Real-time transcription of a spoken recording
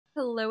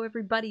Hello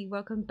everybody,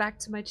 welcome back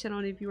to my channel,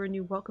 and if you are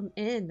new, welcome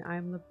in.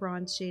 I'm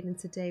LeBron Shade, and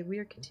today we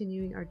are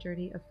continuing our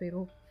journey of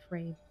Fatal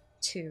Frame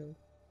 2.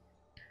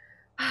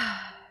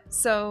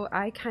 So,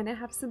 I kind of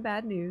have some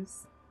bad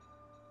news.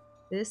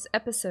 This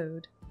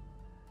episode,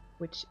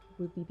 which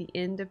would be the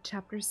end of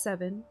Chapter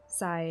 7,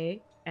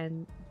 Sae,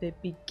 and the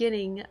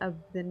beginning of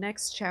the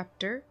next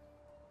chapter,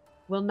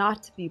 will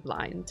not be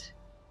blind.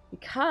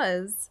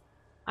 Because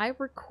I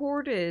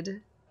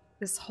recorded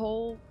this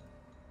whole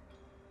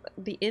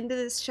the end of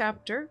this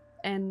chapter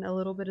and a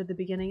little bit of the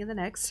beginning of the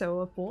next, so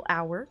a full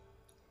hour,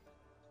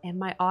 and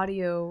my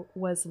audio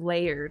was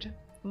layered.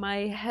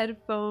 My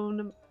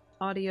headphone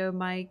audio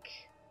mic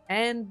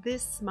and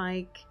this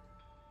mic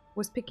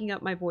was picking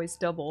up my voice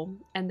double,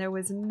 and there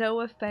was no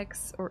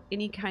effects or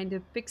any kind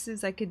of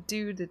fixes I could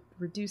do to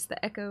reduce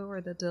the echo or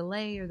the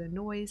delay or the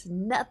noise.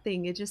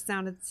 Nothing. It just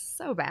sounded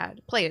so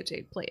bad. Play it,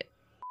 Jade, play it.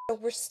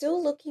 We're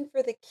still looking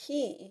for the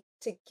key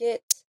to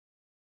get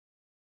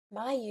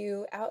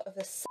Mayu out of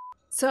the.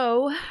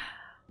 So,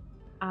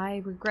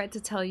 I regret to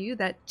tell you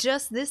that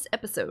just this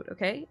episode,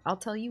 okay? I'll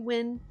tell you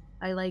when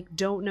I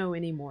don't know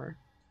anymore.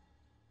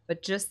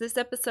 But just this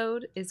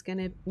episode is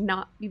gonna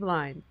not be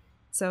blind.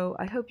 So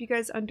I hope you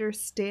guys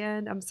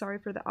understand. I'm sorry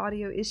for the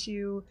audio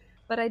issue,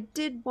 but I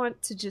did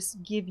want to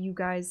just give you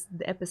guys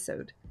the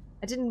episode.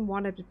 I didn't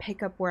want to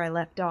pick up where I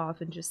left off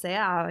and just say,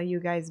 you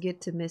guys get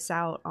to miss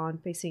out on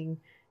facing,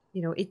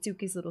 you know,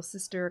 Itsuki's little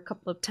sister a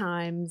couple of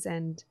times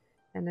and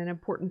an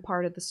important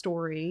part of the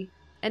story.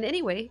 And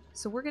anyway,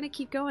 so we're gonna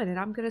keep going, and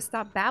I'm gonna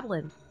stop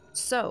babbling.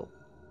 So,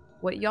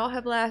 what y'all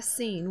have last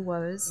seen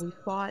was we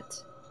fought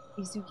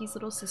Izuki's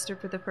little sister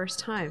for the first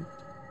time.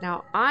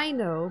 Now, I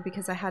know,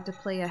 because I had to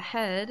play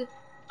ahead,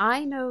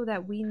 I know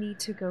that we need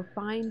to go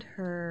find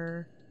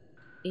her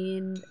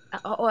in...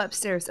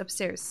 upstairs.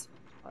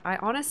 I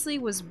honestly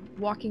was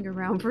walking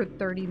around for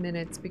 30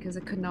 minutes because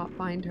I could not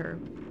find her.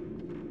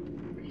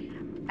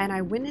 And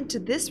I went into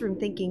this room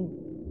thinking,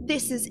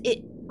 this is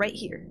it, right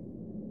here.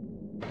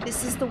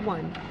 This is the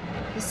one.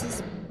 This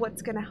is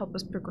what's gonna help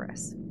us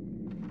progress.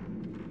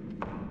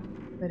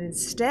 But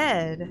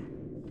instead,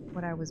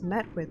 what I was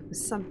met with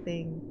was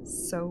something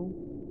so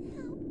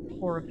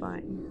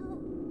horrifying.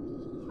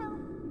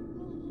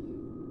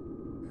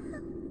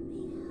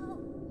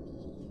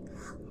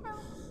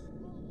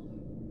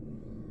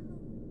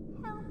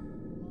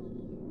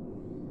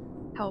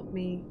 Help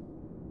me.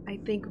 I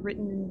think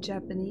written in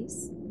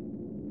Japanese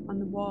on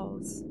the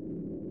walls.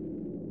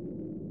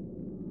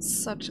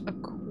 Such a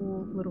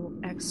cool little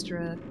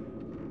extra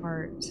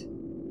art.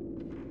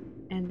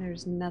 And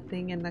there's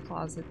nothing in the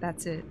closet.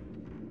 That's it.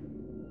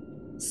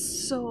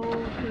 So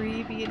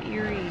creepy and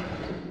eerie.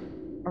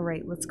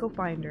 Alright, let's go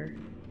find her.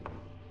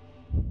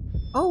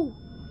 Oh!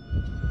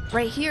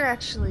 Right here,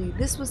 actually.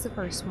 This was the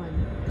first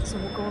one. So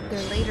we'll go up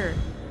there later.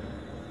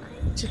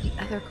 To the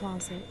other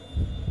closet.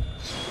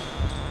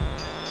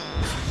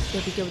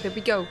 There we go, there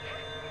we go.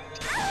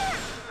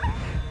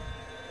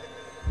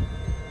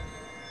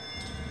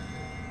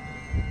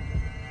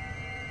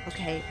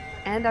 Okay,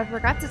 and I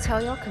forgot to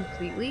tell y'all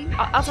completely.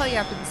 I'll tell you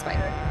after this fight.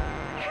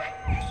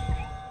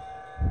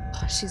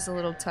 Oh, she's a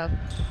little tough.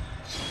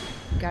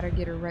 Gotta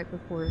get her right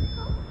before.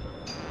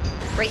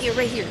 Right here,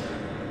 right here.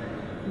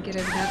 Get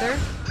another.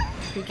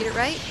 Can we get it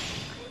right?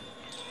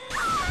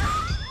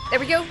 There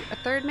we go. A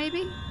third,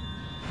 maybe?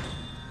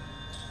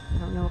 I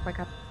don't know if I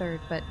got the third,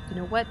 but you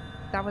know what?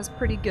 That was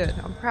pretty good.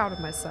 I'm proud of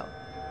myself.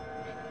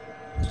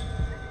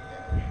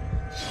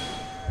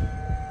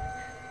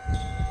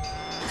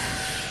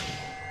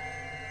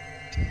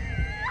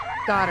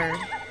 Got her.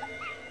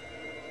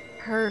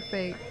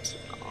 Perfect.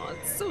 Oh,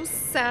 it's so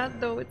sad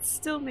though. It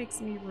still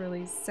makes me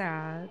really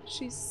sad.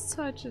 She's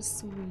such a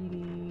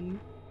sweetie.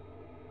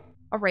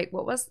 Alright,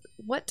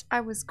 what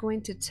I was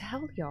going to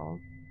tell y'all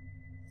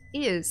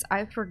is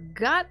I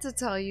forgot to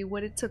tell you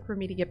what it took for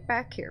me to get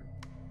back here.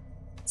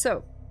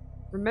 So,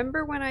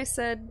 remember when I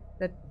said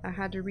that I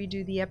had to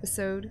redo the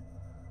episode?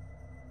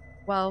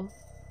 Well,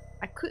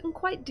 I couldn't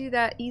quite do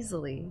that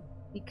easily.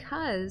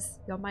 Because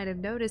y'all might have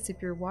noticed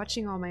if you're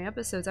watching all my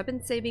episodes, I've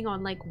been saving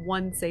on like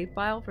one save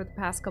file for the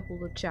past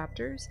couple of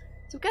chapters.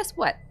 So guess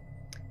what?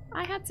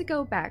 I had to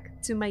go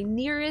back to my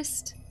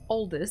nearest,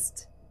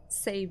 oldest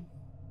save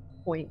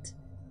point,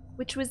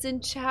 which was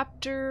in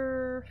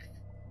chapter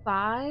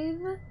 5?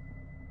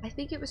 I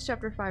think it was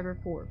chapter 5 or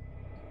 4.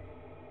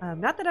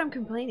 Not that I'm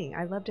complaining,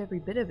 I loved every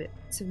bit of it.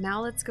 So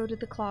now let's go to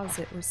the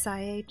closet where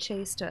Sae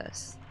chased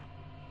us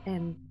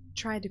and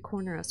tried to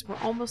corner us. We're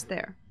almost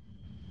there.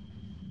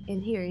 In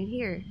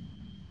here.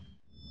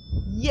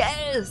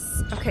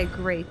 Yes! Okay,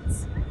 great.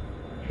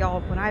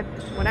 Y'all, when I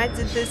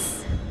did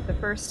this the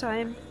first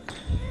time,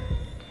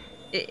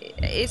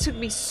 it took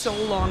me so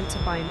long to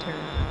find her.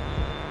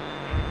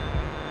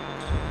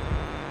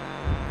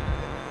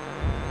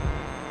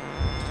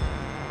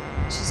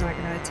 She's not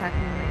gonna attack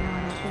me right now,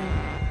 I don't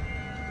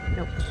think.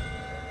 Nope.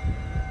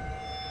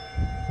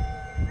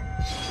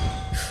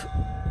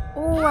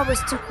 Oh, I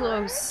was too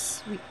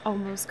close. We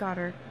almost got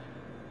her.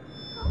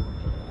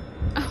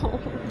 Oh,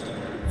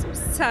 so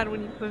sad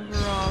when you push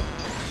her off.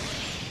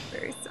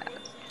 Very sad. sad.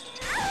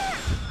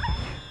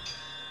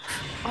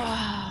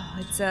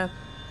 Oh,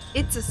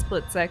 it's a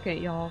split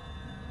second, y'all.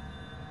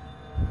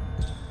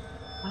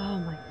 Oh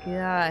my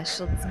gosh,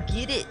 let's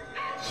get it.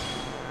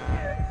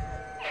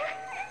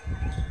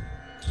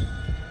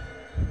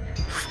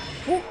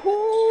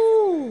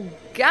 Woohoo!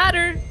 Got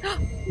her!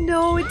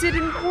 No, it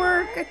didn't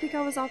work. I think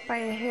I was off by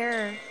a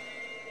hair.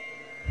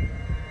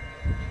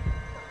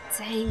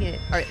 Dang it.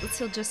 Alright, let's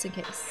heal just in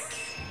case.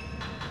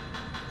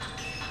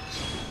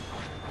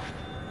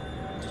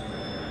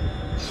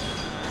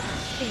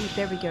 Hey,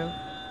 there we go.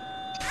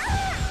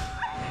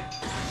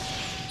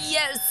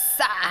 Yes!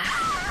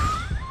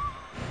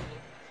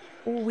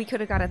 Oh, we could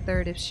have got a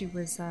third if she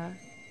was a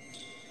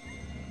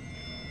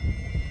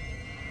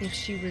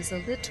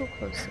little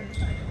closer.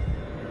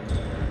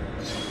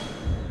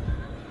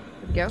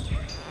 There we go.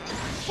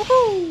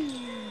 Woohoo!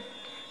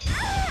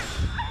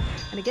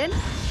 And again.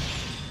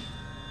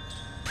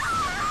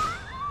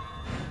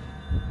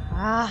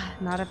 Ah,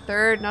 not a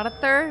third, not a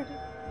third.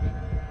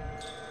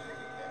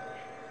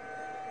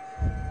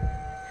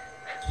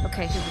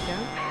 Okay, here we go.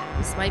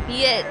 This might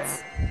be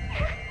it.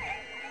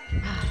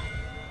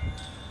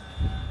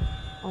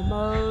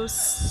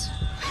 Almost.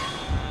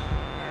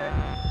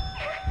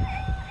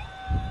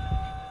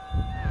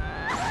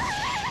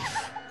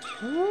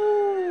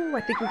 Ooh,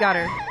 I think we got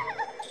her.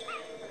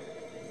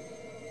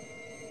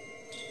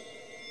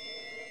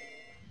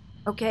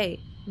 Okay,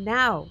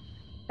 now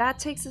that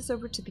takes us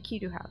over to the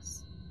Kido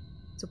house.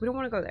 So we don't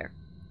want to go there.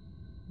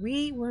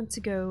 We want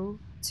to go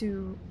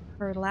to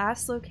her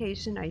last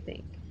location, I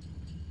think,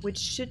 which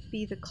should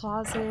be the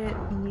closet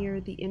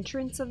near the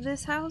entrance of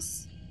this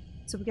house.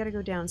 So we gotta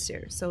go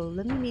downstairs. So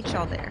let me meet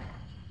y'all there.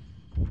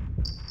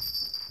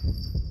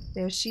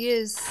 There she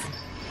is.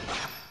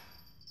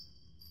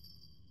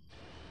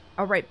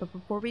 Alright, but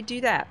before we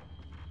do that,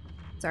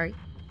 sorry,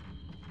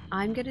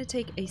 I'm gonna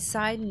take a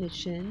side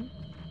mission,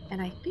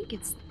 and I think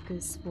it's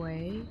this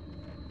way.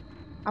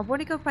 I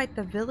want to go fight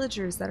the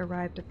villagers that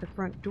arrived at the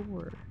front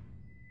door.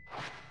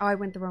 Oh, I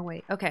went the wrong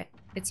way. Okay,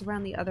 it's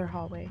around the other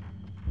hallway.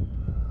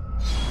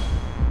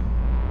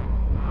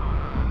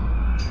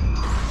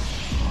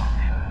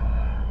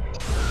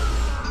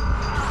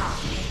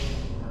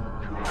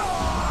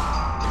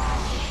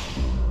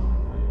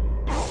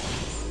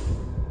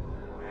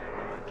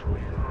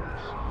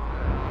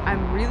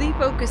 I'm really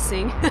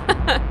focusing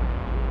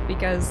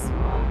because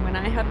when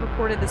I had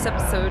recorded this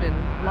episode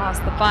and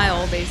lost the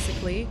file,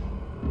 basically,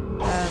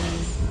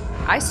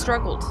 I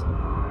struggled.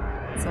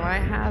 So I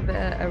have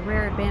a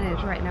rare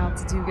advantage right now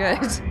to do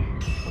good.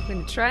 I'm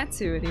going to try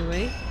to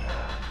anyway.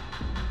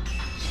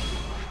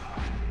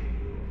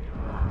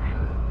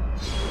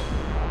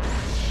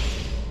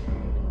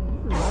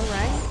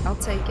 Alright, I'll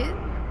take it.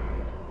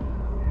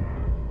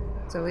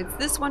 So it's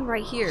this one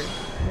right here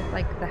with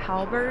like the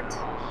halberd,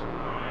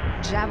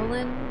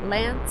 javelin,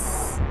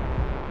 lance.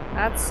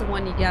 That's the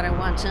one you gotta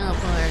watch out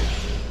for.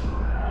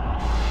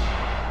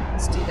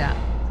 Let's do that.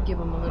 Give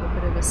him a little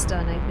bit of a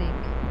stun, I think.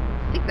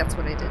 I think that's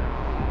what I did.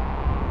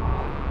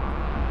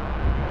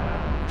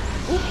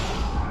 Ooh,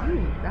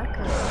 back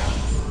up.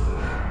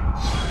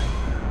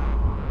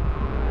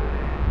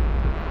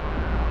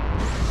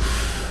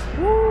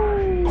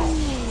 Ooh, I'm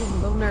a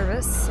little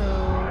nervous, so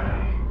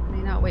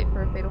may not wait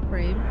for a fatal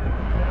frame.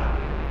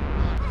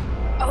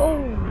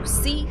 Oh,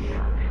 see?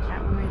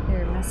 That one right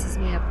there messes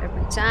me up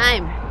every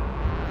time.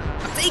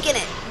 I'm taking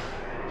it!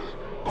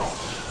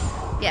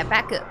 Yeah,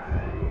 back up.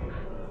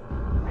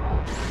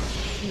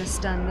 I'm gonna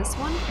stun this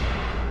one.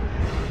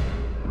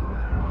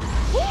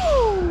 Woo!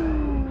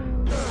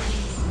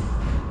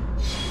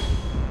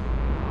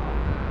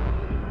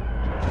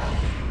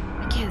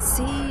 I can't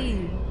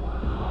see.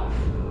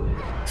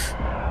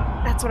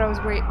 That's what I was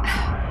worried.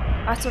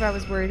 That's what I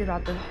was worried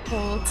about the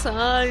whole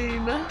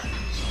time.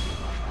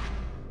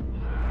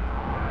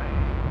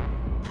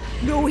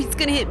 No, he's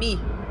gonna hit me.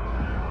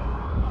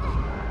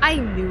 I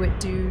knew it,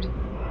 dude.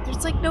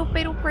 There's like no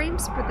fatal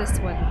frames for this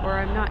one, or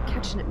I'm not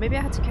catching it. Maybe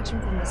I have to catch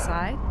him from the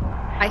side.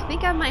 I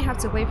think I might have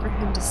to wait for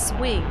him to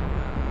swing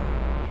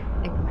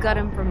and gut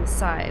him from the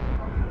side.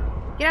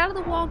 Get out of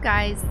the wall,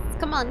 guys.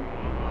 Come on.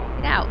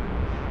 Get out.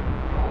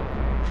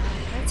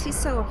 Why is he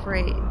so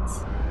afraid?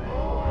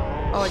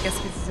 Oh, I guess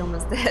because he's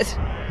almost dead.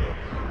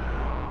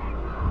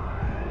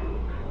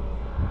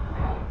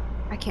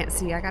 I can't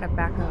see. I gotta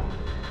back up.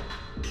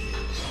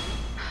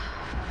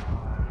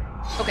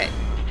 Okay.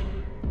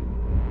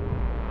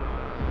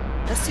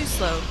 That's too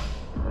slow.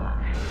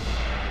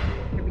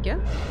 Here we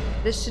go.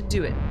 This should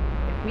do it.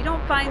 If we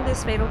don't find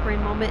this fatal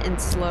frame moment in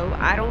slow,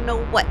 I don't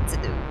know what to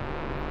do.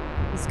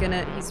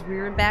 He's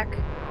rearing back.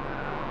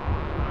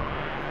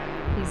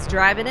 He's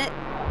driving it.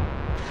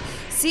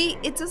 See,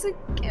 it doesn't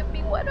give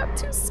me what I'm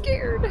too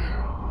scared.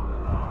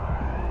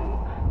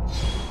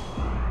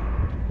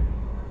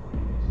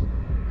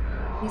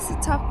 He's a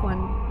tough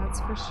one,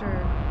 that's for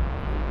sure.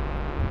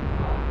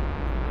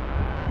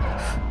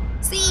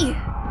 See?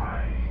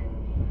 I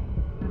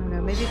don't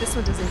know, maybe this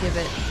one doesn't give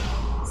it.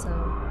 So,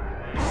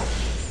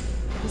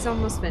 he's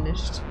almost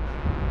finished.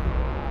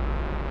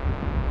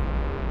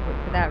 Wait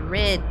for that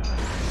red.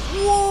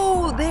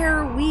 Whoa,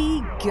 there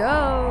we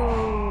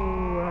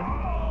go.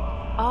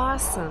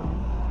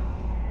 Awesome.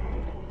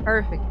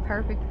 Perfect,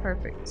 perfect,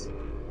 perfect.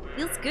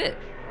 Feels good.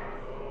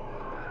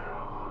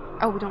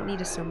 Oh, we don't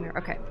need a stone there.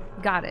 Okay,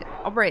 got it.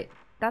 All right,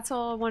 that's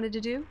all I wanted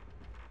to do.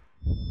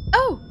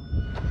 Oh!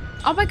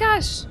 Oh my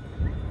gosh!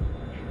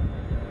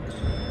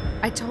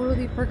 I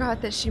totally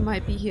forgot that she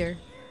might be here.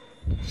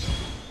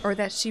 Or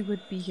that she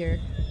would be here.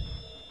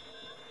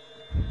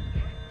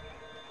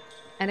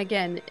 And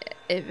again,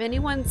 if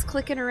anyone's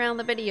clicking around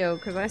the video,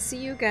 because I see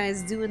you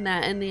guys doing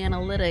that in the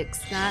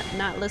analytics,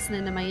 not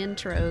listening to my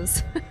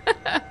intros.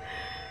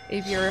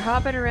 If you're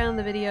hopping around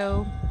the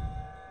video,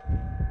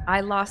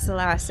 I lost the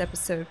last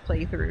episode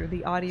playthrough.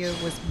 The audio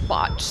was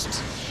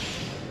botched.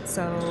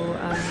 So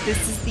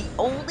this is the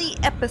only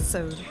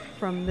episode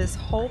from this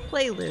whole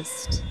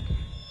playlist,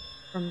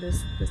 from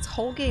this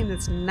whole game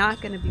that's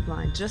not going to be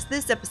blind. Just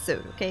this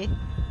episode, okay?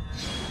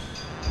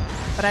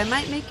 But I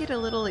might make it a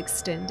little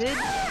extended.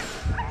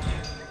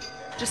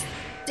 Just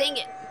dang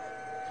it!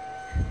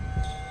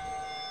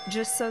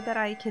 Just so that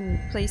I can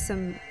play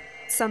some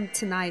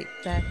tonight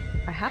that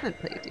I haven't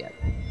played yet.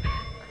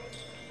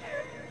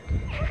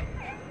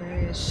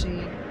 Where is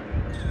she?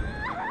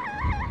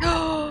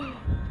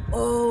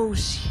 Oh,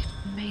 she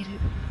made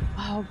it.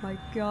 Oh my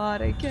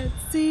god, I can't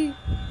see.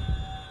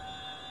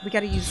 We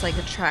gotta use like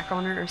a track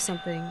on her or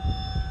something.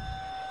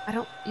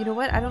 You know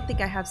what? I don't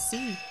think I have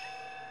C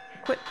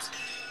equipped.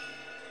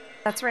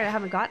 That's right, I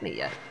haven't gotten it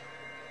yet.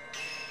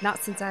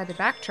 Not since I had to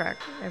backtrack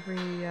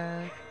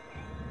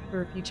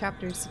for a few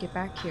chapters to get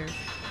back here.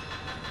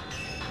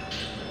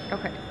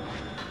 Okay.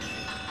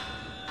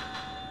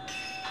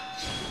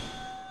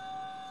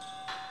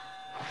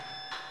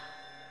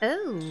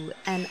 Oh,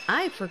 and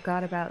I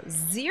forgot about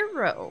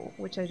 0,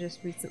 which I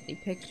just recently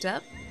picked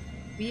up.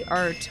 We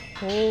are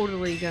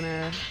totally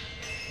gonna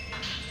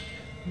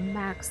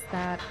max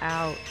that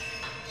out.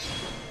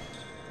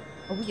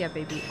 Oh yeah,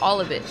 baby, all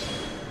of it.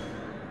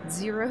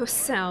 0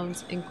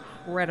 sounds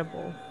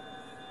incredible.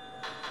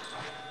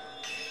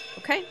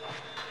 Okay,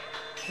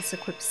 let's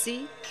equip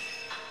C.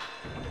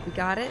 We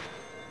got it.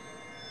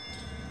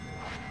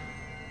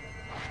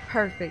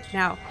 Perfect.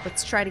 Now,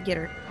 let's try to get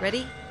her.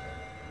 Ready?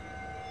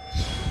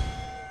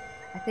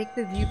 I think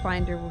the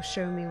viewfinder will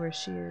show me where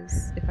she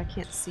is, if I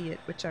can't see it,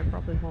 which I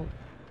probably won't.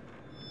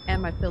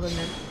 And my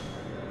filament.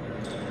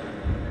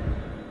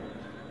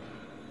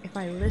 If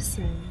I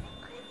listen...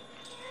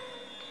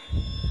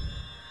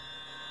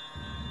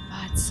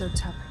 Oh, it's so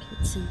tough, I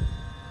can't see.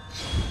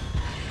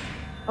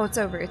 Oh, it's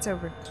over, it's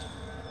over.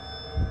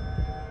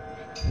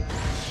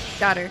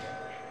 Got her.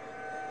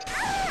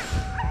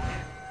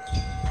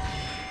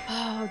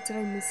 Oh, did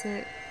I miss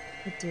it?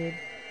 I did.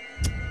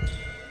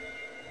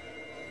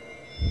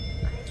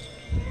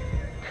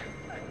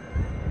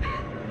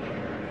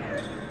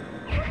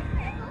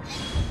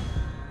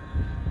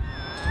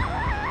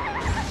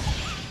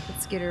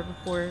 Let's get her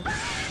before...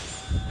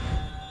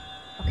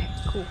 Okay,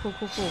 cool, cool,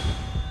 cool, cool.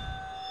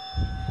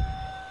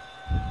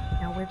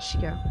 Now, where'd she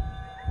go?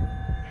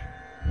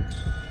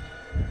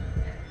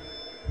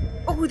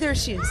 Oh, there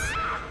she is!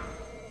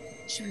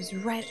 She was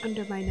right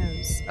under my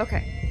nose.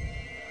 Okay.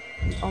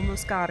 We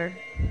almost got her.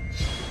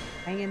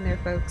 Hang in there,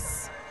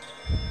 folks.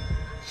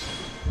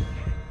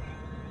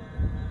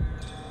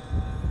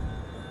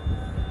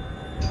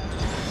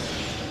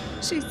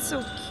 She's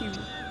so cute.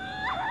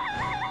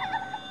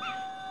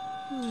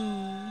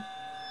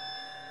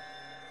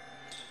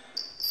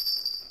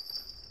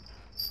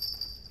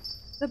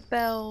 The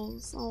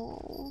bells.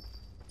 Oh,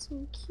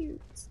 so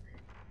cute.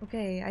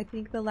 Okay, I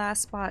think the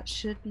last spot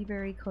should be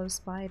very close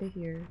by to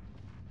here.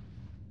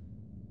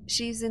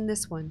 She's in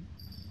this one.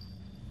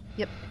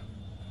 Yep.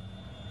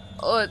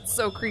 Oh, it's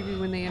so creepy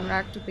when they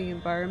interact with the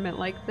environment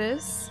like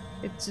this.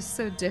 It's just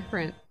so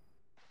different.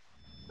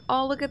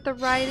 Oh, look at the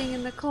writing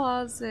in the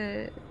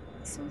closet.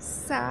 So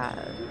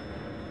sad.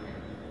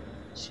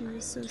 She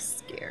was so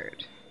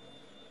scared.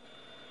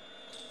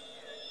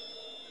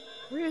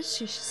 Where is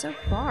she? She's so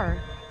far.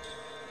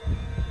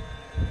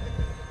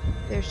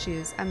 There she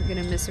is. I'm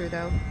gonna miss her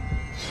though.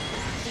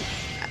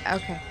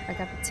 Okay, I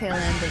got the tail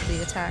end of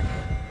the attack.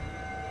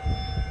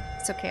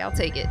 It's okay, I'll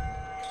take it.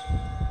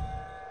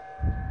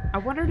 I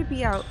want her to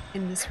be out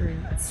in this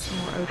room. It's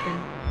more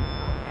open.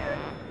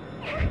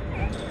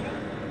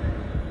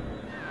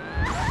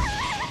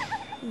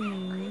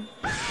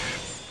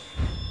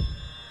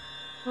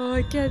 Oh,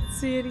 I can't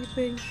see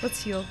anything.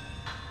 Let's heal.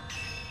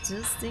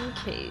 Just in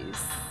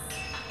case.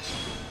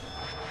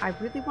 I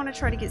really want to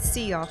try to get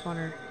C off on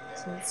her.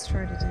 So let's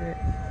try to do it.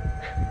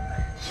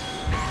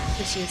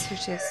 Here she is, here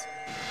she is.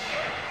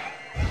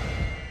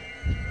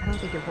 I don't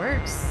think it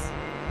works.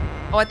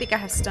 Oh, I think I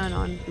have stun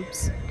on.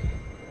 Oops.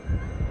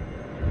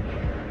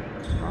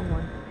 Wrong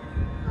one.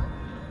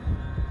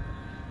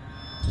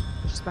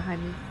 She's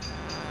behind me.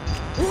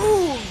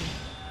 Ooh!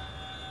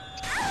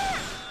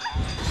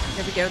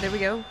 There we go, there we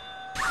go.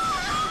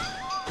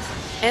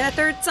 And a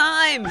third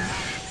time!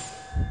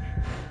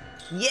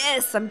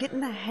 Yes, I'm getting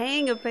the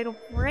hang of Fatal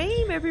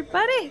Frame,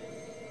 everybody!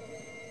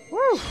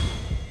 Woo!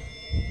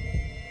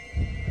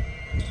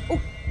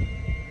 Oh,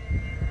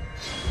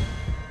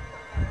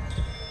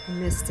 I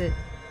missed it.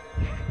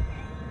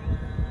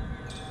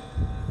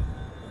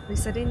 At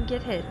least I didn't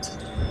get hit.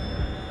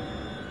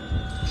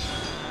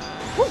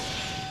 Woo!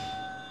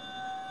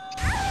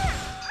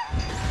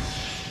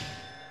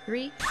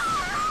 3.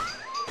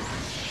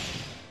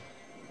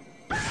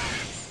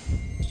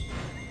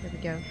 There we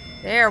go.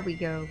 There we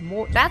go.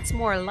 More. That's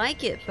more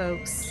like it,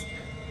 folks.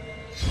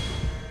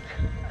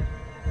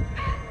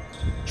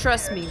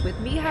 Trust me, with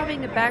me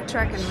having to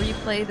backtrack and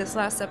replay this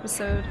last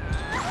episode,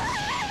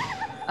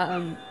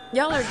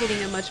 y'all are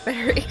getting a much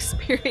better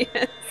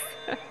experience.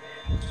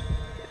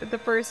 The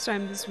first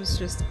time this was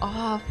just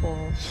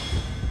awful.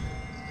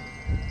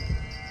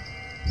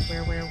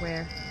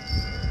 Where?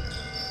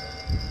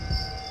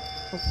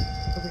 Oh,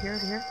 over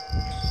here.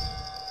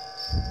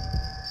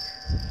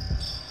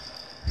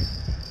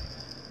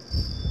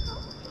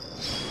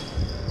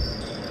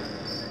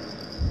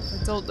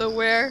 I don't know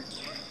where.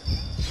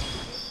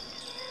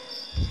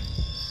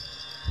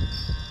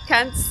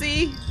 Can't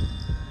see.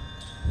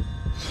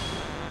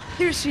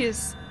 Here she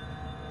is.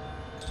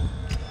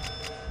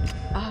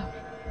 Ah.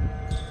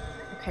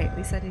 Okay, at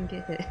least I didn't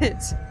get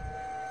hit.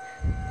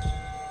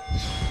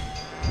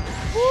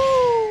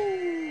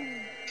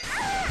 Woo!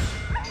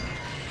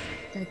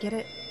 Did I get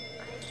it?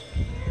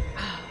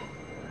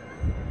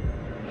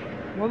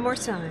 One more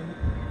time.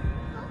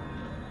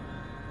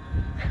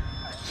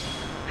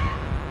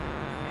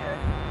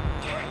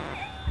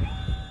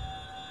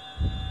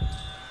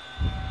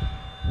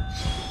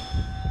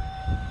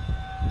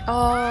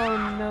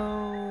 Oh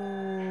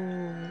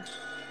no.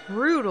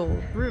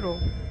 Brutal.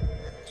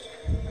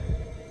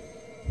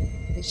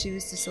 Okay, she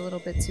was just a little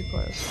bit too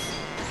close.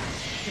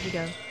 Here we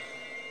go.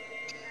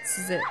 This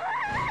is it.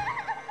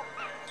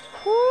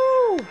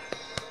 Woo!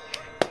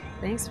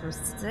 Thanks for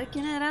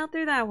sticking it out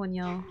through that one,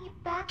 y'all. Give me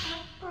back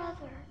my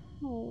brother.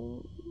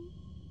 Oh,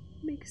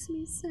 makes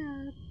me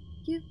sad.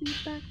 Give me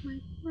back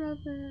my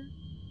brother.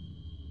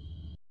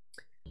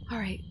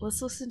 Alright,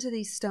 let's listen to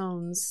these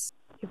stones.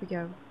 Here we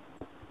go.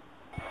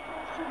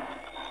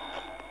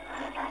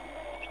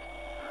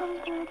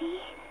 Somebody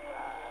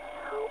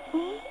help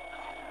me.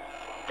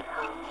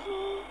 Help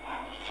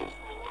me.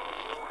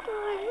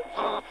 Darling.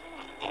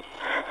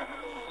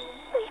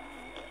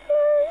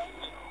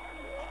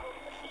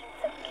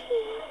 It's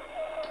okay.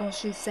 Oh,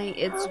 she's saying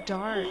it's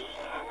dark.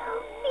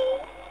 Help me.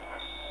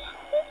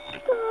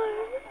 It's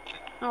dark.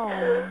 Oh.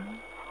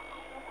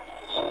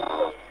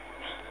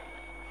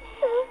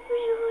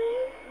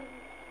 Everywhere.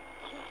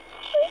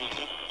 I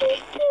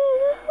can't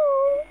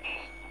help.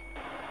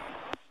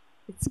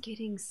 It's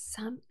getting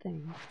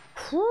something.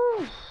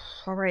 Whew.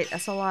 Alright,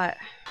 that's a lot.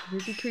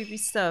 Really creepy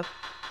stuff.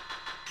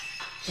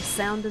 The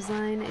sound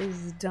design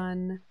is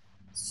done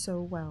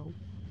so well.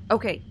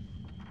 Okay,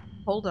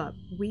 hold up.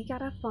 We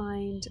gotta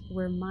find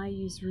where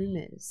Mayu's room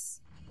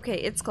is. Okay,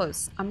 it's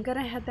close. I'm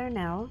gonna head there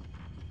now.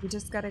 We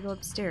just gotta go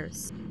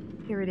upstairs.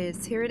 Here it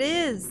is. Here it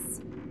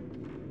is!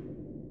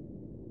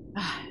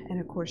 Ah, and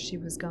of course she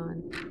was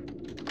gone.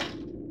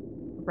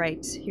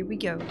 Right, here we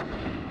go.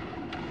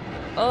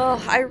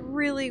 Oh, I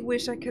really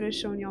wish I could have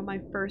shown y'all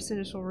my first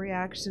initial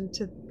reaction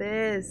to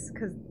this,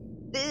 because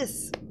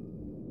this,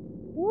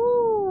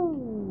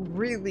 woo,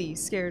 really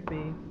scared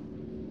me.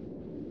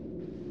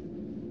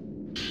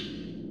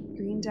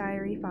 Green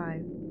Diary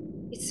 5.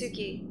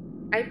 Itsuki,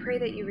 I pray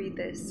that you read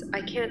this.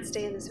 I can't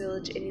stay in this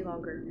village any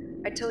longer.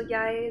 I told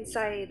Yae and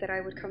Sae that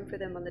I would come for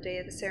them on the day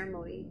of the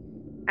ceremony.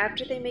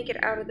 After they make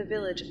it out of the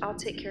village, I'll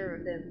take care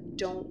of them.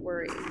 Don't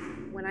worry.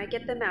 When I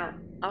get them out,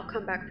 I'll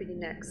come back for you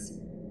next.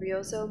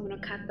 Ryozo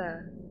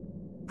Munakata.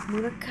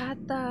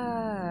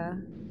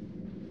 Munakata!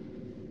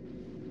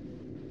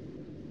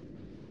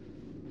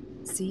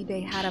 See,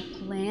 they had a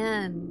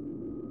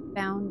plan.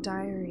 Bound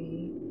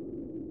diary.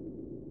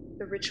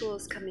 The ritual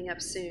is coming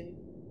up soon.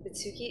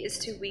 Mitsuki is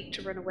too weak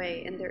to run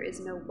away, and there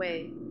is no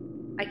way.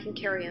 I can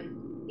carry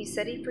him. He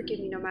said he'd forgive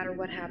me no matter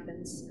what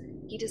happens.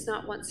 He does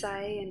not want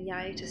Sae and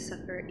Yae to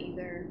suffer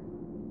either.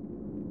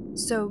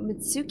 So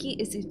Mitsuki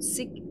is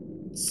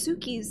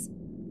Itsuki's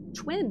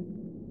twin.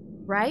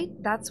 Right?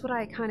 That's what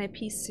I kind of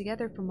pieced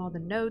together from all the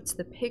notes,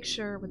 the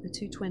picture with the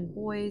two twin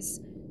boys,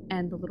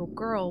 and the little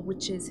girl,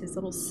 which is his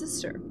little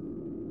sister.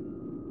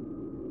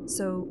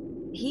 So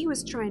he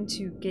was trying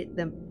to get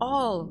them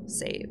all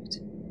saved.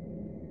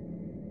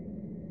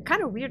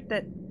 Kind of weird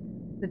that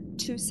the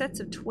two sets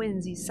of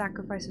twins, these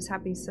sacrifices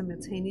happening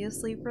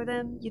simultaneously for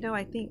them. You know,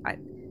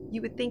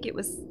 you would think it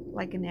was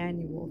like an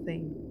annual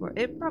thing, or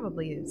it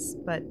probably is,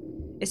 but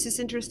it's just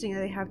interesting that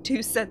they have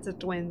two sets of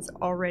twins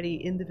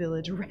already in the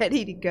village,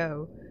 ready to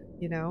go,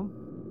 you know?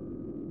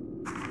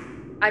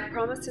 I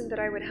promised him that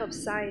I would help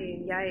Sae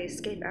and Yae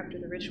escape after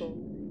the ritual.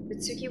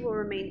 Mitsuki will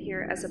remain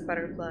here as a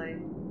butterfly.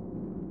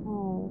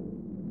 Oh.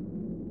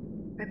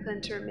 I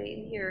plan to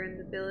remain here in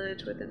the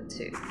village with them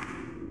too.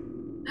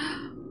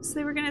 So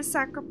they were gonna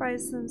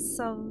sacrifice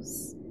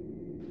themselves.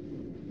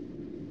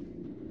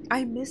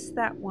 I missed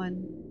that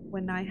one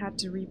when I had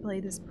to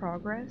replay this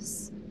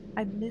progress.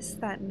 I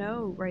missed that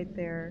note right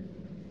there.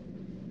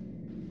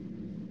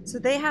 So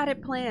they had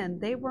it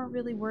planned. They weren't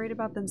really worried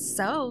about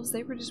themselves.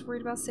 They were just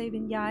worried about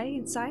saving Yae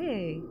and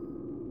Sae.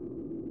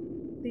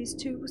 These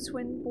two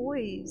twin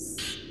boys.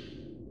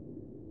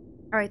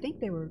 Or I think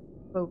they were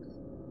both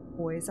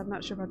boys. I'm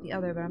not sure about the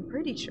other, but I'm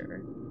pretty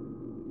sure.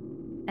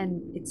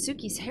 And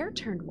Itsuki's hair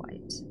turned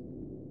white.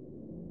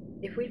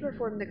 If we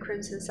perform the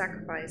crimson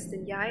sacrifice,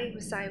 then Yae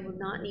and Sae will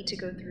not need to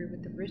go through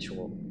with the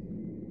ritual.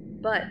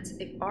 But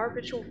if our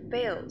ritual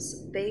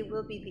fails, they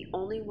will be the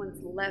only ones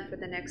left for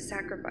the next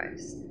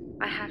sacrifice.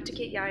 I have to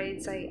get Yae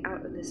and Sae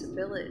out of this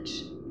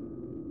village.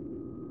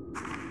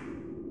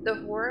 The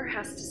horror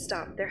has to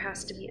stop. There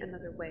has to be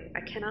another way.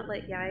 I cannot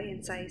let Yae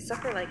and Sae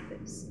suffer like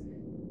this.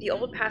 The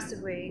old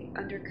passageway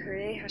under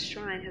Kureha's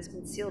shrine has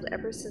been sealed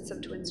ever since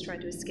some twins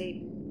tried to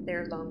escape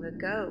there long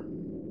ago.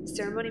 The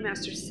ceremony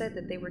master said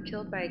that they were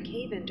killed by a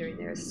cave-in during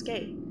their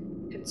escape.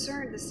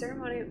 Concerned, the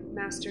ceremony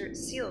master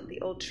sealed the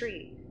old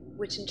tree,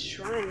 which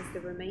enshrines the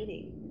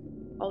remaining.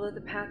 Although the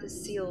path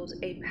is sealed,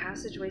 a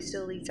passageway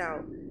still leads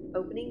out.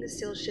 Opening the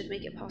seal should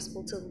make it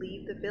possible to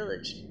leave the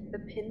village. The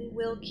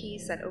pinwheel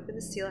keys that open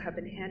the seal have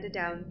been handed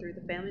down through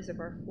the families of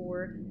our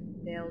 4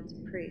 veiled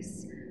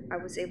priests. I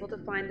was able to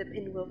find the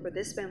pinwheel for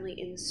this family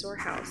in the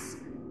storehouse.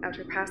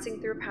 After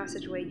passing through a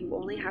passageway, you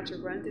only have to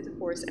run through the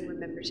forest and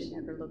remember to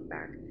never look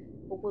back.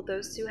 But will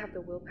those two have the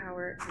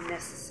willpower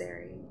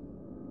necessary?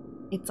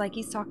 It's like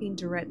he's talking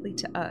directly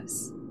to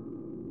us.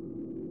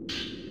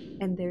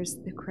 And there's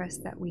the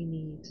crest that we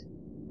need.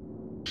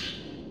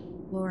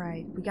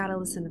 Alright, we gotta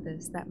listen to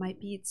this. That might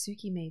be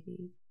Itsuki,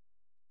 maybe.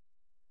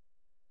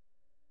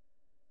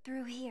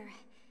 Through here,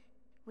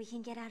 we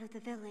can get out of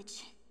the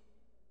village.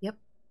 Yep.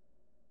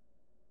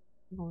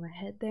 I'm gonna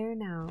head there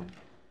now.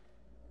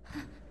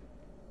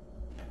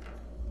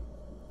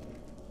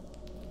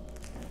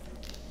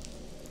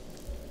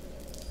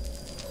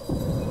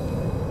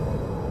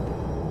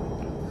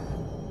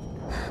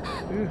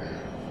 Oof.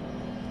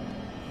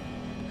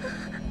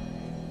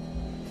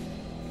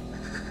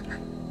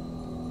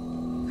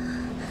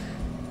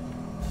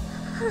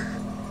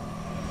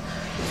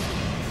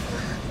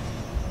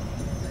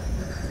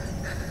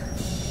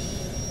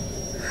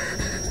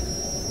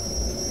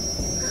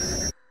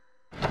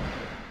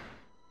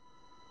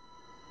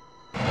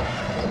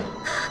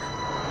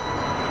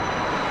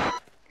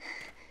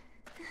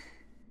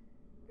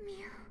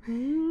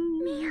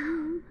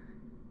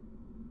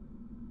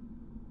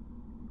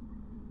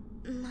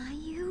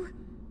 Mayu?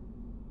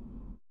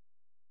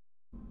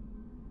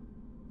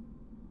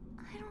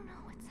 I don't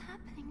know what's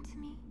happening to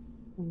me.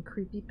 Some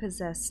creepy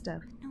possessed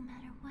stuff. But no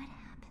matter what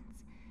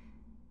happens,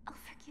 I'll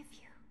forgive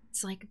you.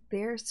 It's like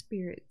their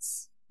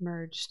spirits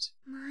merged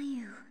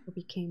Mayu. or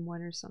became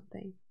one or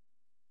something.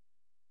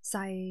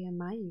 Sae and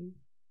Mayu.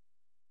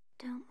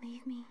 Don't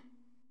leave me.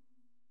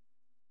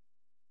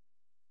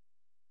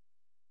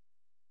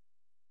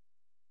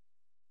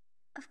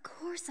 Of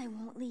course I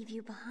won't leave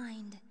you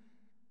behind.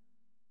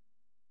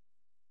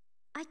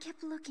 I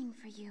kept looking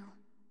for you.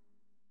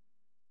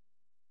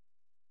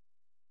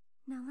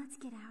 Now let's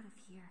get out of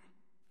here.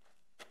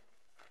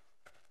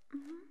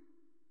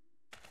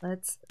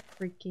 Let's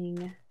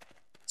freaking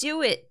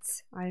do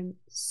it! I'm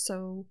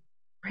so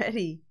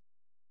ready.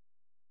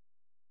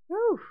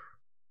 Woo!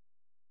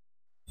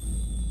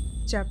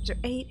 Chapter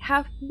 8,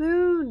 Half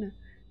Moon!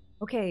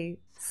 Okay,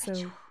 so...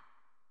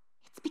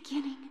 It's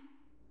beginning.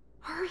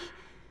 Hurry!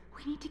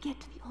 We need to get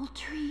to the old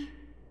tree.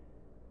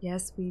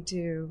 Yes, we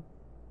do.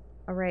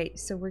 Alright,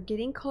 so we're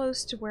getting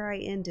close to where I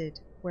ended,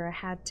 where I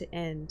had to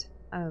end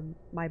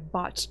my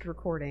botched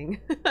recording.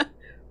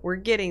 We're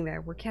getting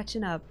there. We're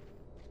catching up.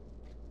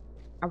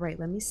 Alright,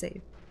 let me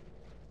save.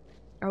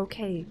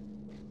 Okay.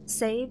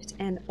 Saved,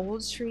 and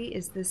old tree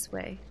is this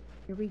way.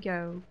 Here we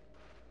go.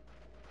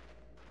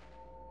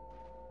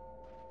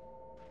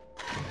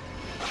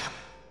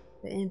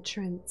 The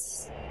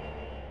entrance.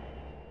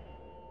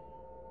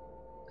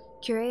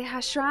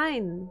 Kureha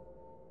Shrine!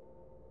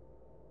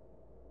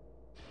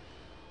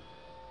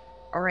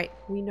 Alright,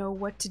 we know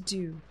what to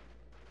do.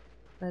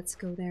 Let's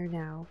go there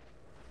now.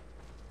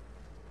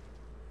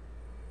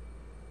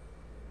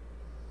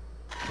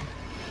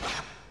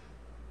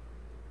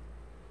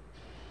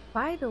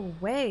 By the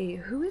way,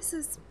 who is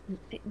this?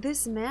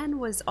 This man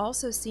was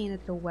also seen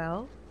at the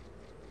well.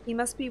 He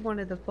must be one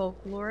of the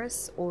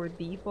folklorists or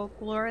the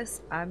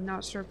folklorist. I'm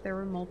not sure if there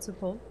were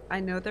multiple. I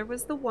know there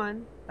was the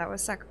one that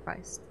was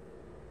sacrificed,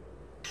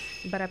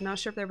 but I'm not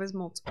sure if there was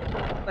multiple.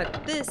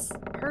 But this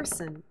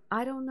person,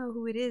 I don't know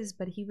who it is,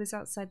 but he was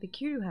outside the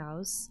Kiryu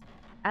house,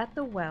 at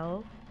the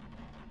well,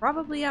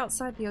 probably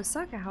outside the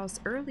Osaka house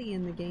early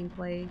in the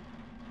gameplay,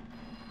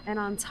 and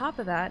on top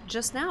of that,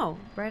 just now,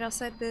 right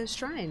outside the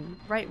shrine,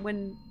 right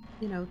when,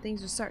 you know,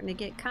 things were starting to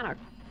get kind of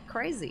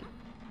crazy.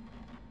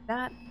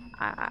 That,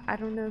 I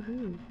don't know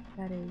who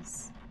that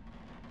is.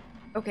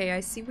 Okay, I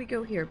see we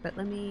go here, but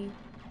let me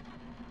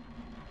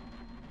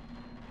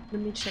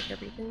check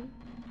everything.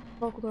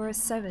 Folklorist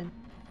 7.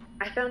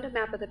 I found a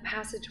map of the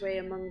passageway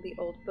among the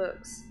old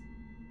books.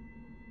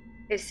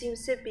 It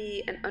seems to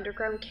be an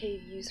underground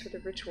cave used for the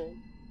ritual.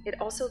 It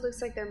also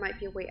looks like there might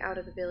be a way out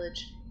of the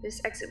village. This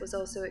exit was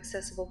also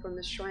accessible from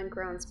the shrine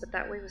grounds, but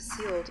that way was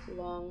sealed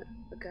long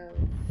ago.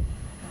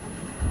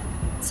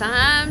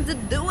 Time to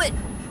do it!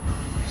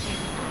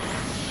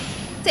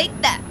 Take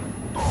that!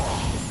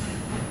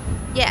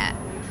 Yeah,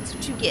 that's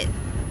what you get.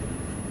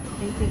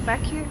 Anything back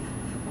here?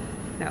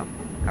 No.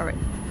 Alright.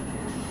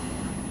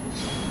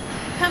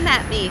 Come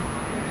at me!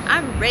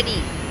 I'm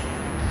ready!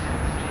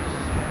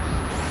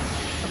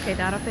 Okay,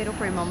 not a fatal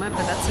frame moment,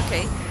 but that's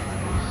okay.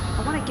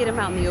 I want to get him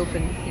out in the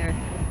open here.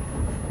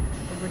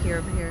 Over here,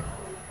 over here.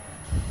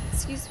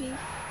 Excuse me.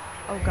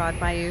 Oh god,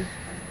 Mayu.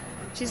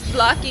 She's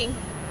blocking.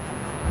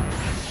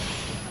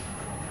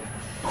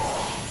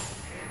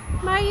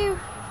 Mayu!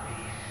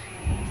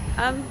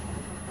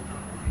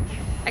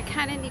 I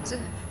kinda need to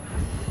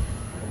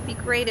be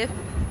creative.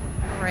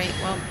 Alright,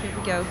 well, here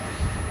we go.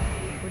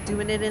 We're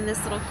doing it in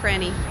this little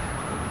cranny.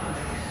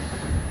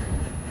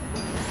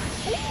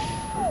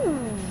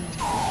 Ooh.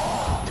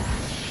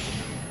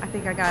 I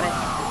think I got it.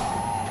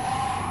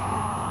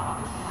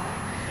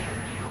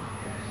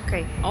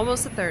 Okay,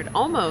 almost a third.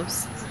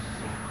 Almost.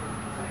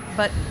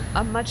 But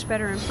a much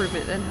better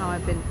improvement than how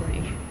I've been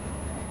playing.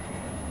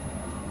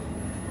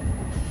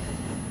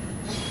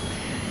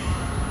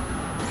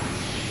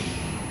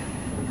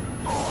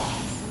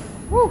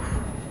 Whew.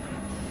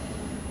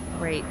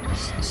 Great.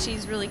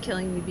 She's really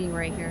killing me being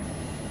right here.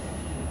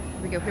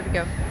 Here we go, here we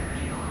go.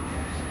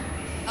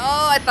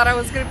 Oh, I thought I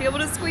was gonna be able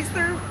to squeeze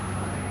through.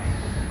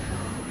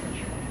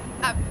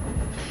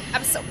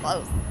 I'm so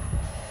close.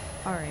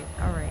 Alright,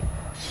 alright.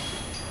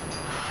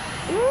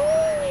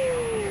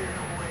 Ooh!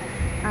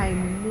 I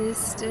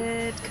missed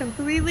it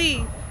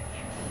completely.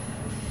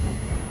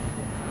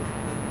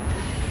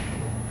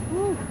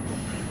 Woo.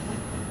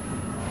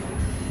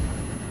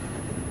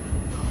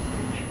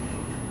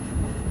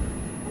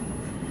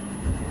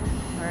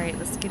 Alright,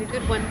 let's get a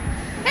good one.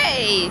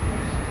 Hey!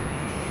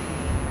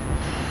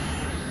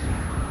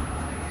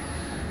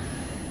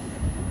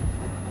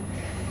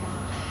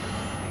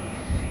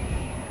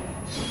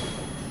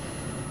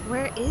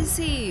 Where is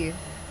he?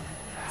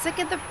 It's like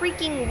at the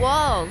freaking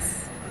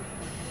walls.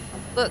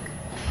 Look.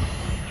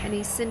 And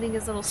he's sending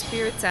his little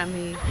spirits at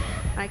me.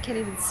 I can't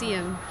even see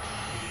him.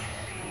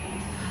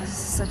 This is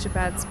such a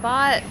bad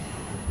spot.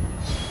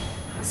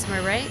 This is my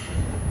right?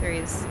 There he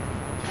is.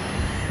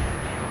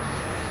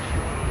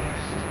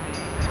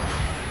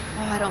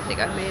 Oh, I don't think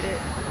I made it.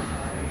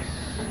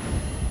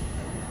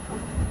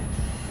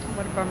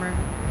 What a bummer.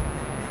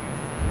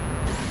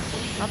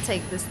 I'll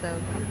take this though.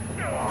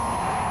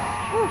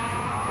 Whew.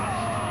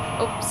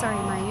 Oh, sorry,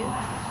 Mayu.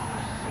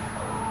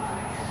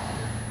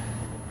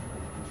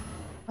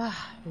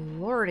 Ah,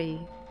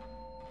 lordy.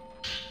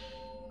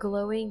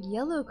 Glowing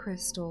yellow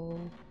crystal.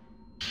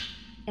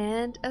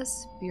 And a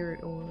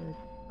spirit orb.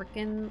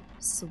 Frickin'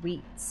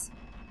 sweets.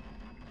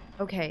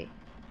 Okay.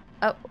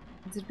 Oh,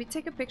 did we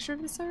take a picture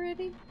of this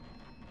already?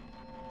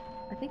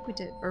 I think we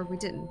did, or we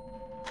didn't.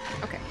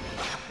 Okay,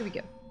 here we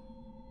go.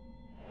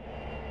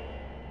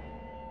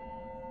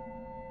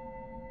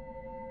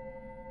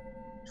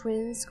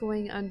 Twins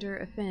going under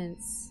a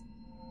fence.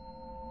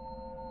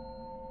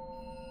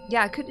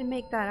 Yeah, I couldn't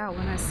make that out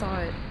when I saw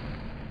it.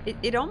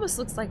 It almost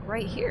looks like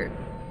right here.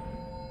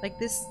 Like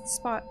this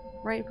spot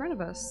right in front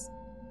of us.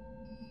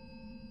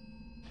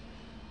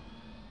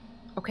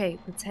 Okay,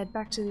 let's head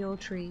back to the old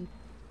tree.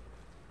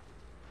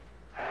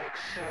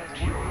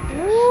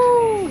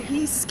 Ooh,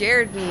 he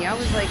scared me. I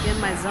was like in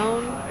my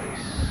zone.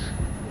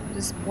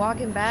 Just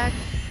walking back.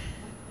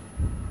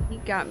 He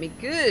got me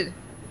good.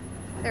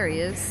 There he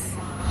is.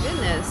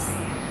 Goodness.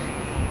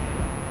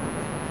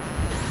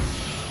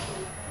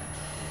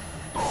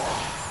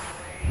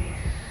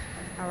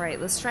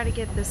 Alright, let's try to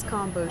get this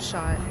combo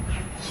shot.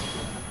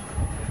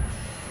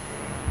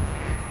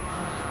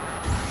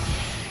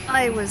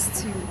 I was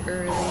too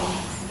early.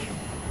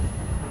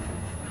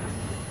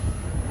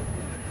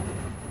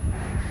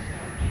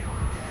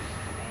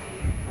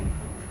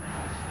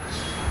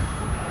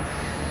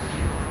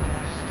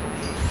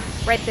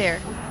 Right there.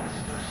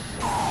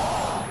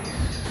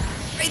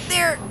 Right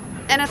there!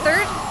 And a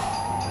third?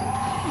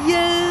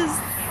 Yes!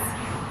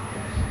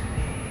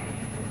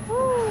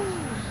 Woo.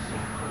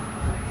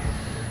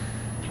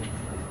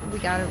 We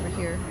got over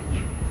here.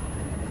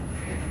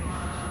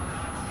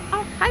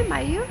 Oh, hi,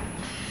 Mayu.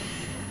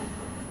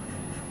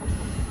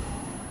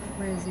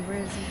 Where is he? Where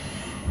is he?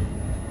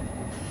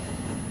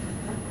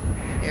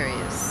 There he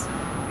is.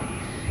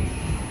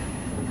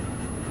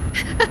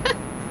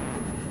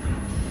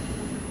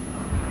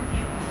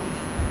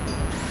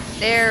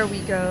 There we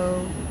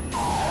go.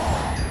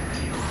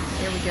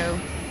 There we go.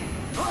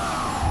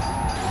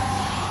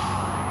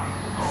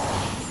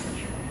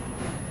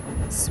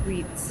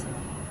 Sweet.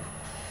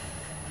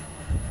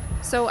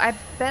 So I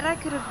bet I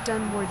could have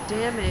done more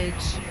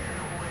damage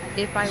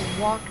if I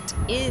walked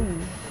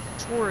in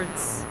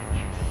towards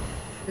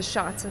the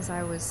shots as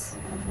I was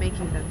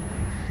making them.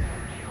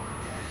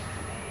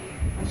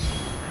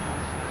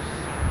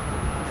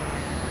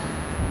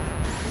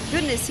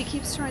 Goodness, he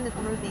keeps trying to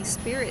throw these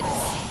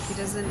spirits. He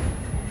doesn't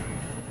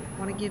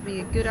want to give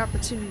me a good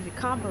opportunity to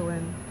combo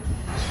him.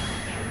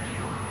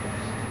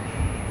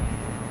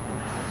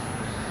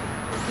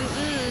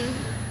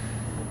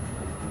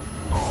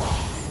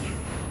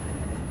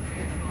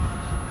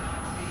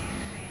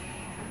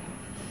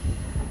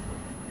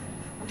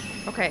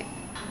 Okay.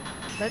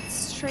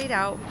 Let's trade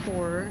out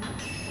for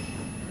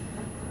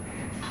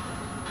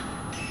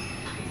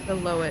the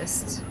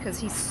lowest, because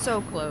he's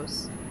so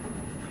close.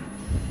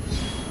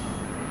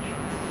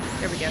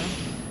 There we go.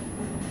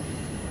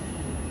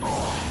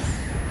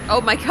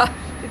 Oh my god,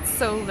 it's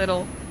so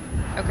little.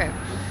 Okay.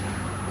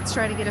 Let's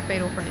try to get a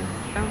fatal frame.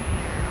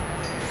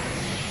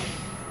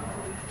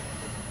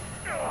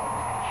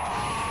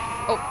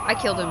 Oh, I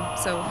killed him,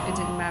 so it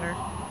didn't matter.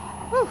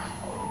 Whew.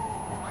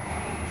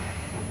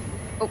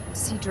 Oh,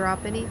 does he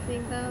drop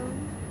anything though?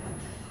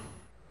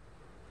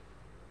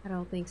 I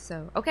don't think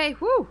so. Okay,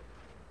 whew!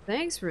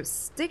 Thanks for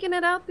sticking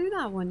it out through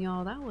that one,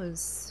 y'all. That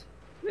was...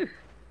 whew.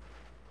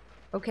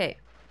 Okay.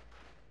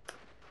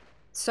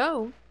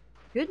 So,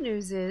 good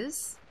news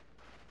is...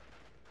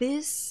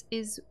 This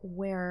is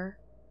where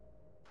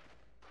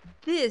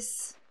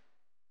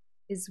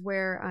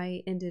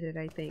I ended it,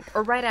 I think.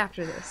 Or right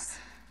after this.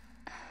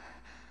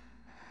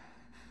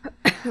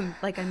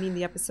 Like, I mean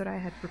the episode I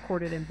had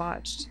recorded and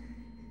botched.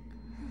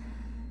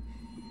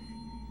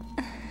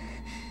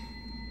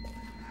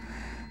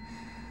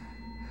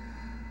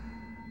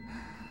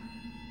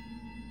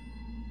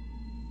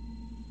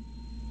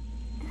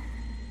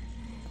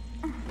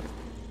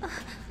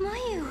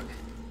 Mayu!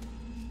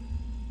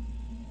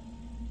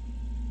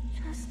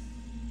 Just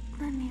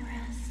let me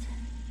rest.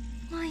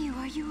 Mayu,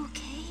 are you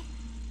okay?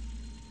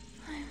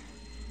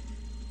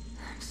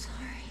 I'm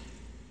sorry.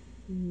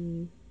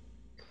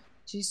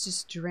 She's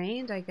just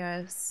drained, I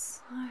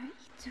guess. Poor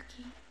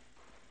Itsuki.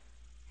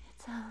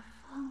 It's our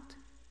fault.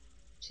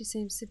 She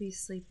seems to be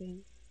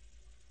sleeping.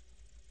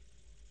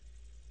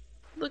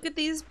 Look at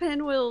these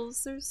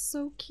pinwheels. They're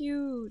so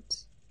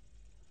cute.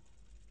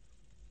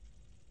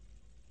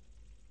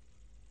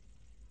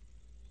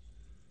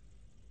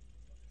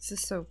 This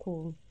is so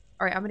cool.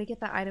 Alright, I'm gonna get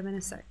that item in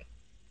a sec.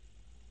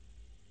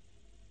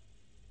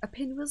 A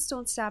pinwheel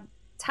stone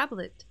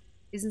tablet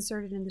is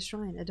inserted in the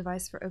shrine, a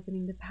device for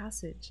opening the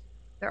passage.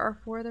 There are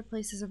 4 other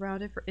places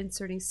around it for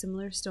inserting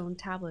similar stone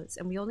tablets,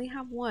 and we only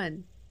have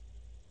one.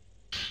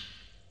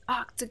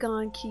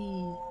 Octagon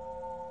key.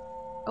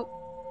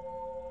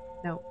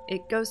 Oh. No,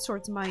 it goes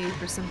towards Mayu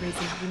for some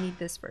reason. We need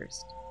this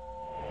first.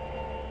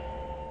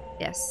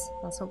 Yes,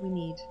 that's what we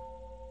need.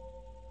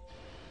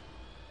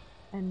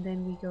 And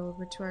then we go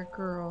over to our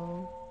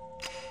girl.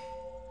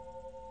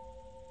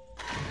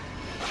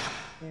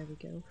 There we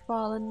go.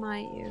 Fallen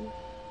Mayu.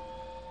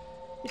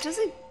 It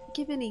doesn't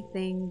give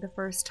anything the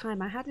first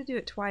time. I had to do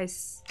it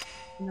twice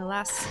in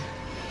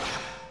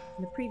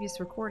the previous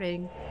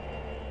recording.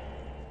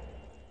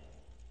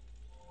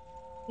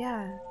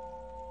 Yeah.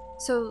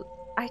 So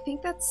I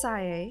think that's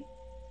Sae.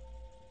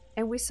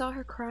 And we saw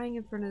her crying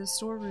in front of the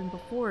storeroom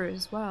before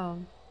as well.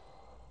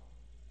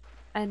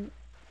 And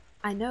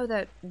I know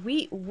that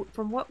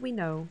from what we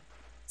know,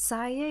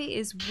 Sae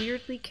is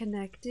weirdly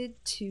connected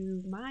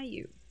to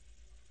Mayu.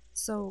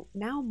 So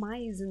now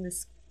Mayu's in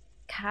this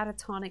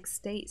catatonic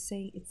state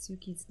saying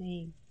Itsuki's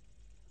name.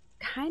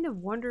 Kind of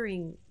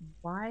wondering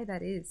why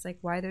that is, like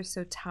why they're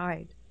so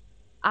tied.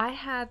 I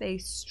have a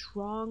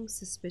strong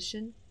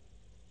suspicion,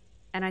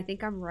 and I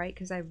think I'm right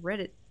because I read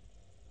it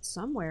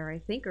somewhere, I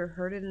think, or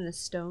heard it in a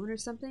stone or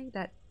something,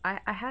 that I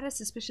had a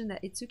suspicion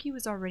that Itsuki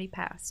was already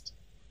passed.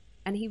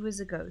 And he was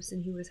a ghost,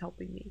 and he was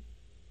helping me.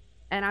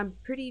 And I'm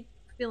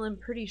feeling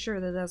pretty sure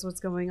that that's what's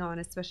going on,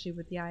 especially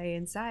with Yae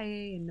and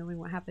Sae, and knowing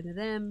what happened to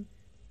them,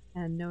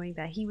 and knowing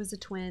that he was a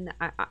twin.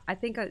 I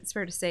think it's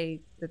fair to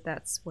say that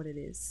that's what it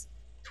is.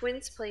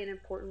 Twins play an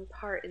important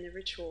part in the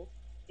ritual.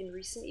 In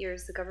recent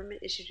years, the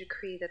government issued a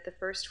decree that the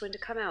first twin to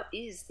come out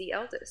is the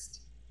eldest.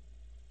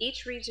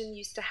 Each region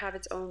used to have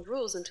its own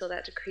rules until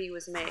that decree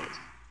was made.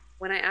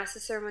 When I asked the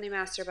ceremony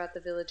master about the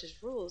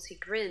village's rules, he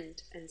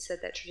grinned and said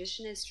that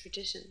tradition is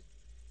tradition.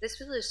 This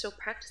village still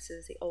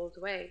practices the old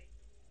way.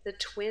 The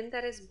twin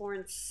that is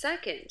born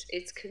second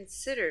is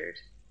considered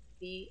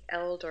the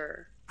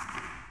elder.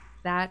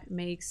 That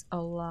makes a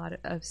lot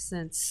of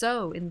sense.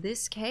 So, in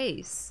this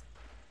case,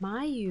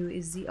 Mayu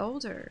is the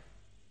older.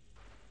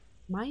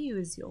 Mayu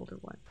is the older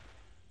one,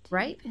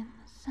 right? Deep in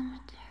the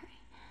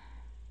cemetery,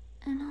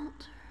 an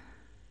altar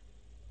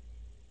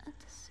at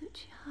the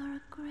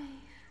Tsuchihara grave.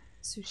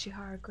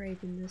 Tsuchihara grave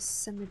in the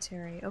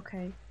cemetery.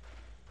 Okay.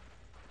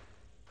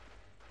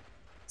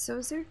 So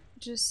is there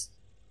just...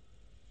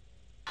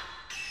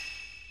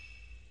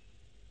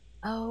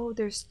 Oh,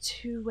 there's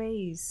 2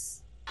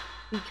 ways.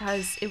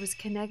 Because it was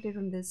connected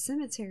from the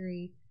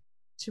cemetery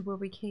to where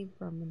we came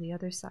from on the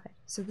other side.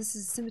 So this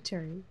is a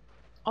cemetery.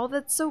 Oh,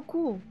 that's so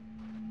cool.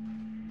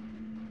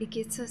 It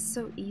gets us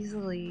so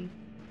easily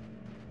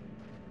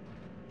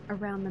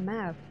around the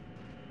map.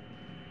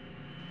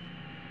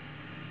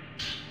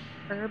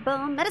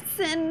 Herbal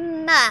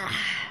medicine! Ah,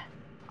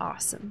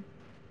 awesome.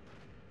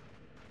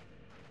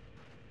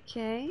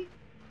 Okay.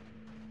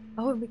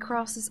 Oh, and we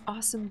cross this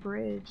awesome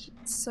bridge.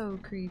 It's so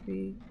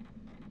creepy.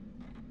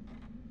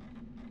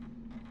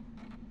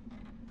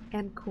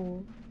 And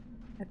cool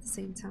at the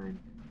same time.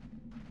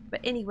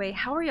 But anyway,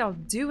 how are y'all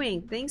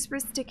doing? Thanks for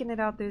sticking it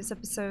out this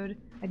episode.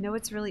 I know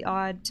it's really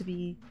odd to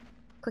be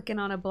clicking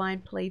on a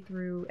blind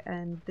playthrough,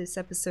 and this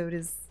episode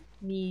is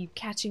me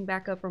catching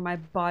back up from my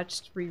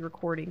botched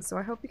re-recording. So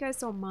I hope you guys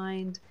don't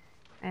mind.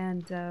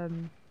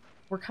 And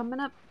we're coming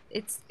up.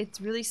 It's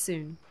really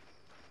soon.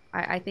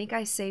 I think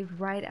I saved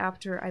right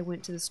after I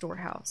went to the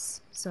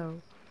storehouse.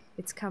 So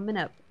it's coming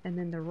up. And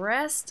then the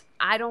rest,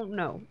 I don't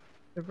know.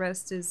 The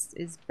rest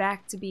is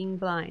back to being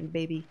blind,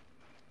 baby.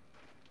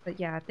 But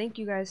yeah, thank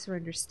you guys for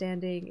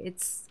understanding.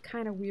 It's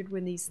kind of weird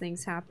when these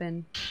things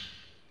happen,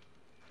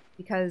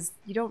 because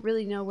you don't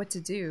really know what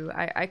to do.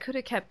 I could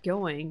have kept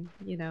going,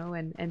 you know,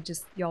 and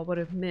just y'all would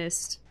have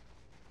missed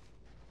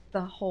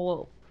the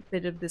whole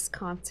bit of this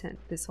content,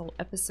 this whole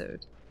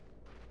episode.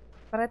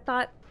 But I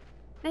thought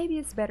maybe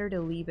it's better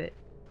to leave it.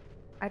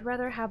 I'd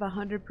rather have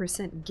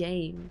 100%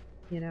 game,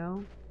 you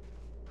know?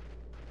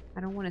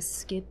 I don't want to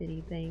skip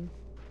anything.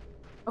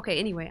 Okay,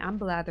 anyway, I'm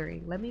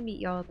blathering. Let me meet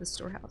y'all at the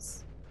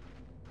storehouse.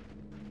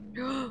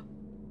 I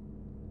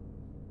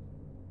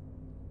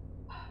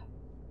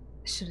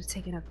should have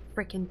taken a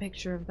freaking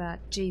picture of that.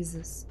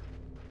 Jesus.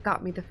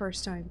 Got me the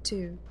first time,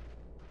 too.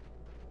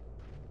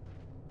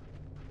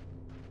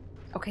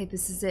 Okay,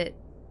 this is it.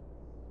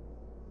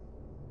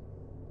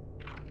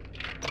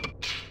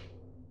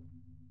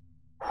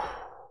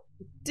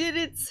 Did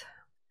it!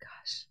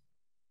 Gosh.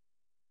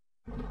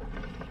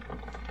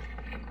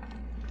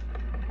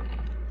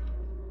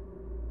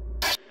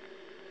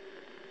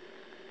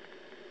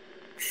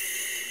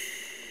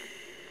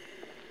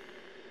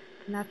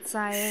 And that's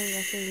Sayori,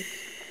 I think.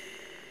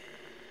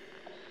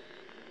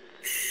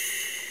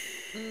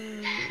 The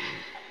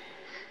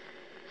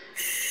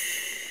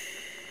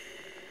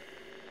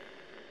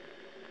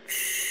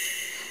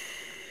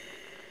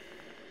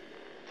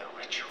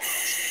ritual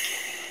is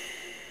beginning.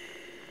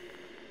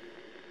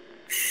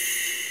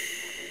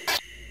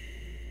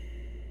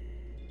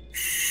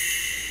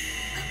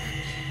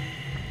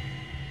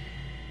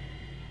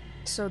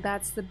 So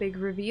that's the big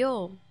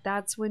reveal.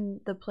 That's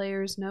when the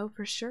players know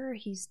for sure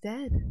he's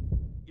dead.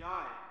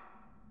 Yai,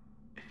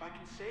 if I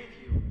can save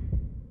you,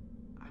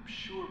 I'm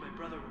sure my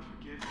brother will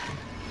forgive me.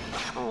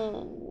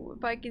 Oh,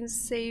 if I can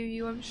save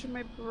you, I'm sure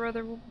my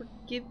brother will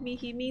forgive me.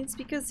 He means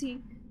because he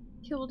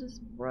killed his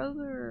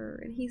brother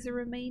and he's a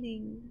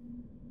remaining.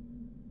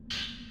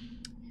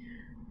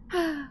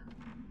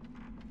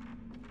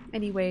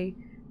 Anyway,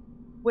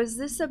 was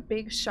this a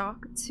big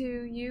shock to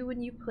you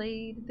when you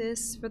played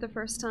this for the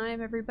first time,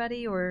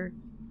 everybody? Or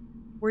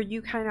were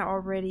you kind of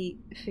already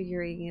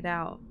figuring it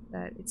out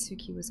that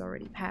Itsuki was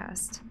already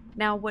passed?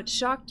 Now, what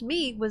shocked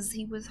me was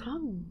he was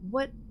hung.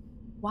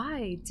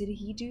 Why? Did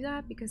he do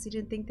that because he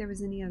didn't think there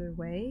was any other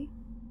way?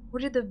 Or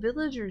did the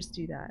villagers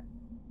do that?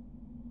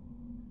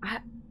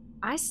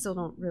 I still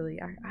don't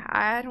really,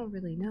 I don't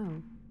really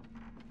know.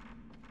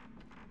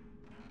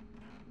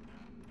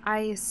 I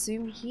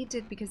assume he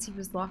did because he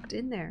was locked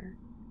in there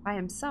by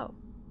himself.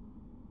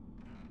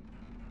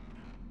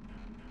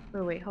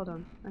 Oh wait, hold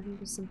on. I think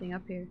there's something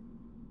up here.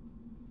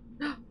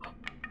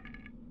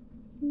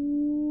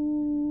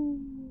 Ooh.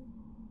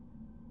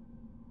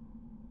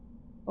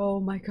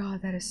 Oh my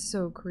god, that is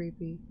so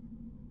creepy.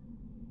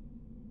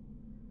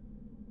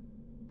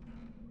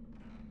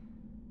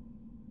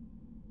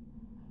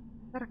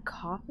 Is that a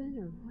coffin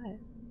or what?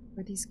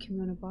 Are these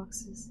kimono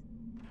boxes?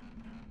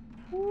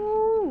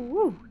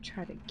 Ooh,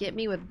 try to get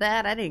me with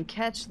that. I didn't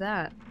catch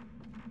that.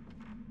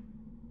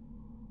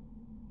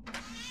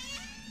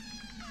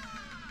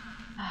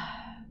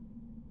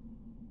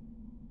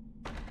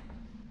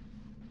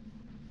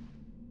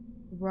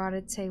 The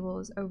rotted table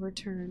is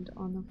overturned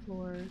on the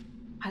floor.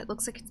 It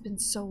looks like it's been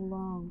so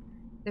long.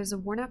 There's a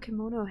worn out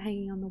kimono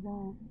hanging on the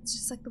wall. It's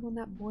just like the one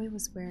that boy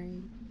was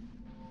wearing.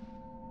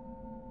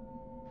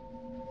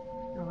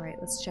 Alright,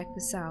 let's check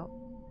this out.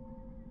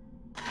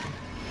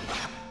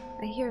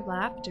 I hear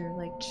laughter,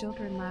 like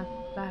children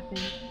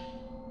laughing.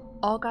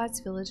 All God's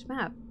Village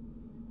map.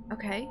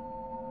 Okay.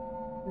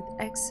 With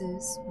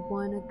X's,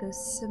 one at the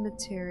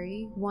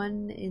cemetery,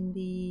 one in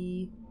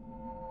the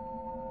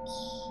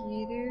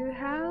Kiru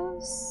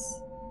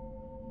house,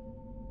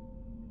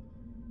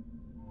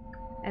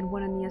 and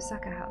one in the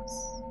Osaka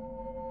house,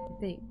 I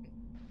think.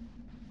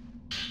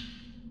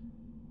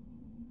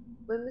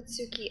 Will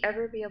Mitsuki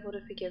ever be able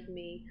to forgive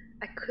me?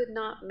 I could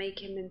not make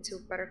him into a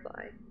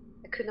butterfly.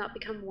 I could not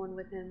become one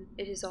with him.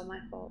 It is all my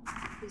fault.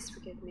 Please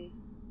forgive me.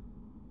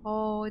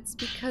 Oh, it's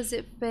because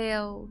it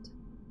failed.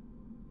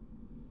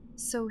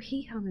 So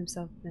he hung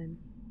himself then,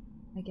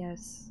 I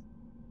guess.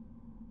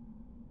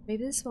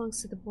 Maybe this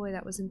belongs to the boy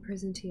that was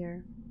imprisoned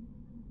here.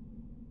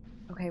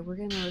 Okay, we're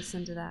gonna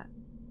listen to that.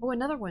 Oh,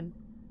 another one!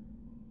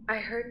 I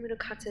heard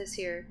Munokata is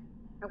here.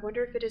 I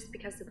wonder if it is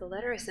because of the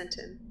letter I sent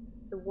him.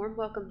 The warm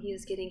welcome he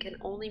is getting can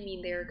only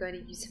mean they are going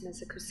to use him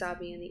as a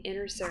kusabi in the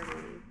inner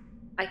ceremony.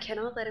 I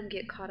cannot let him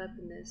get caught up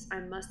in this. I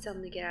must tell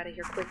him to get out of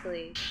here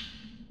quickly.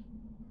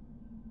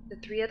 The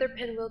 3 other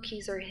pinwheel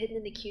keys are hidden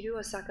in the Kiru,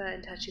 Osaka,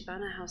 and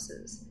Tachibana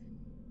houses.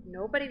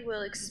 Nobody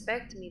will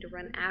expect me to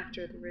run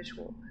after the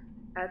ritual.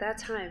 At that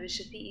time, it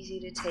should be easy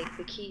to take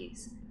the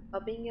keys.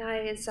 Helping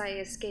Yai and Sai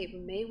escape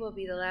may well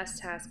be the last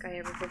task I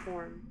ever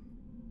perform.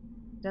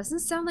 Doesn't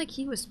sound like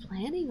he was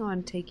planning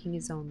on taking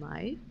his own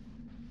life.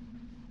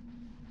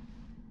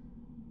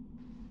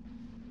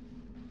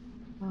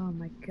 Oh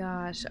my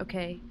gosh.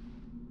 Okay.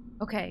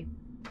 Okay.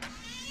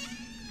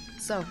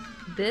 So,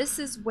 this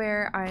is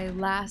where I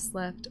last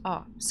left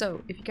off.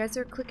 So, if you guys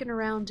are clicking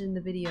around in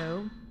the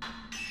video,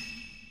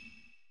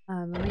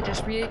 let me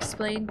just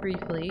re-explain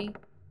briefly.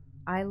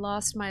 I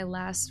lost my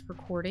last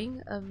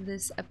recording of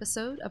this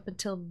episode up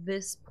until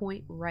this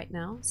point right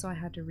now, so I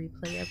had to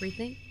replay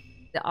everything.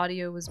 The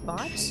audio was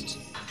botched.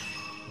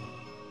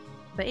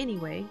 But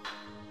anyway,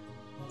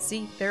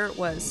 see, there it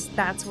was.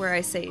 That's where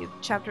I saved.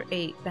 Chapter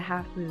 8, The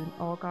Half Moon,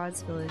 All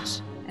Gods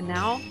Village. And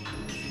now,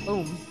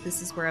 boom,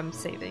 this is where I'm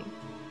saving.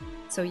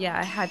 So yeah,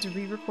 I had to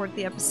re-record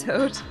the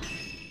episode.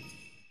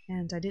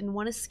 And I didn't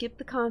want to skip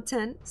the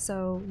content,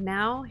 so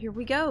now, here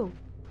we go.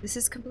 This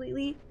is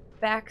completely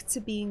back to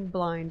being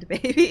blind,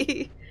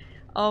 baby.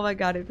 Oh my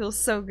god, it feels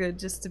so good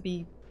just to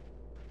be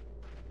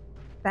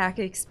back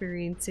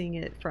experiencing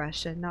it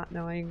fresh and not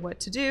knowing what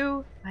to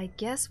do. I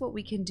guess what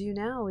we can do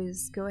now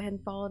is go ahead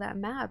and follow that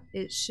map.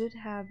 It should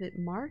have it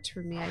marked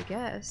for me, I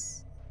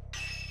guess.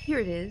 Here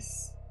it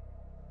is.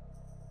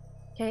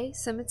 Okay,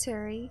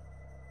 cemetery,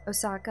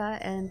 Osaka,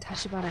 and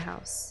Tachibana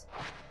House.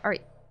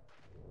 Alright.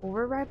 Well,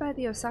 we're right by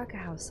the Osaka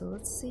house, so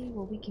let's see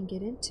what we can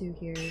get into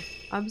here.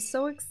 I'm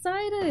so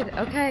excited!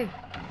 Okay.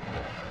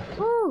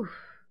 Whew.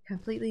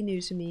 Completely new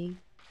to me.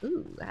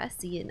 Ooh, I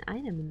see an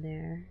item in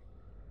there.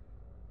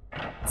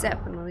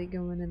 Definitely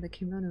going in the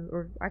kimono,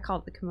 or I call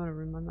it the kimono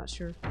room, I'm not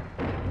sure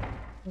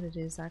what it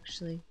is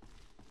actually.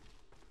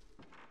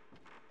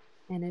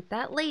 And if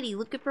that lady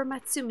looking for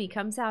Matsumi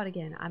comes out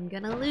again, I'm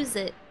gonna lose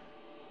it.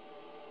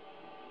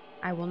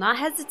 I will not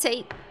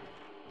hesitate.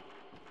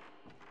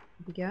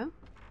 Here we go.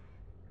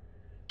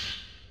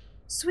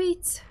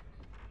 Sweet.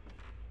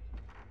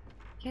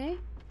 Okay.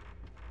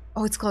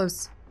 Oh, it's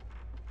close.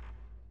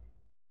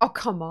 Oh,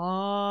 come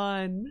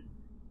on.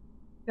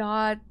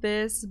 Not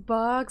this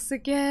box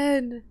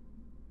again.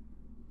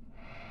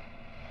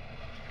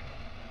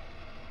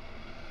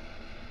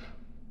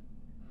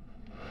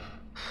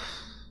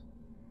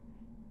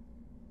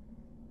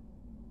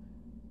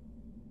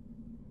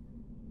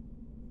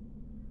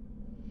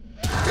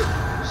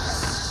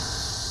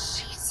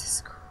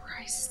 Jesus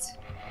Christ.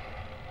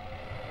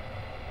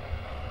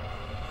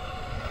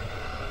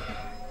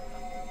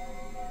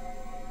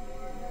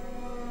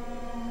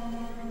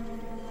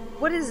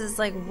 What is this,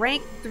 like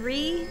rank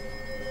 3?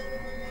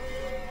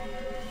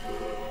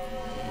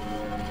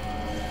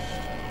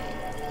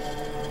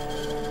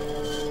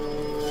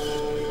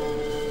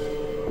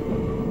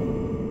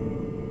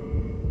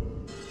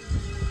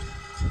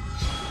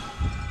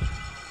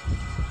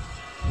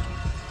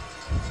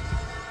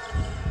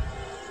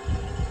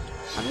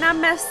 I'm not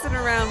messing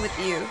around with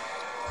you.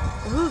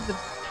 Ooh, the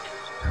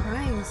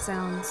crying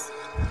sounds.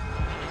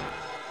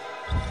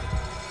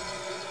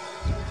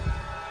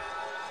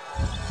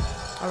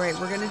 Alright,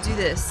 we're gonna do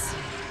this.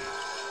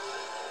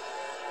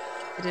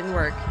 It didn't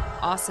work.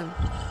 Awesome.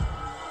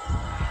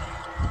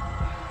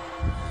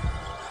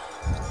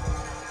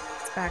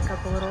 Let's back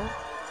up a little.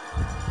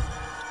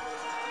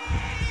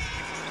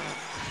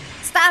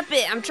 Stop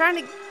it! I'm trying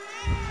to...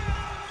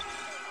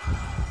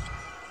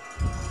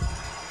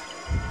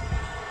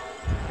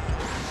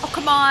 Oh,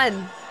 come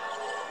on!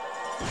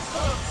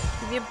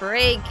 Give me a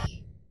break.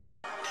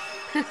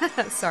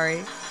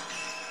 Sorry.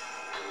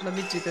 Let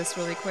me do this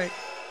really quick.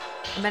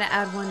 I'm gonna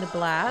add one to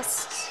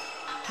blast.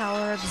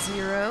 Power up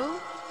 0.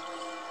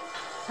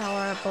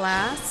 Power up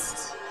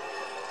blast.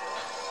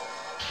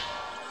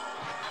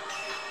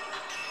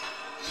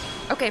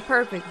 Okay,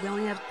 perfect. We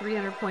only have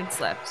 300 points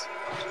left.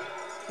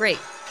 Great.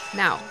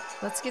 Now,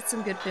 let's get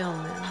some good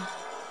film then.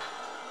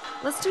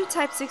 Let's do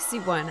type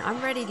 61.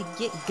 I'm ready to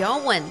get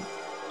going.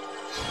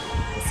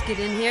 Let's get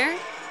in here.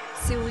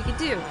 See what we can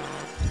do.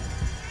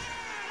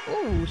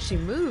 Ooh, she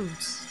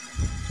moved.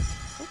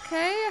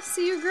 Okay, I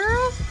see you,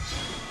 girl.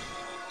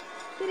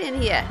 Get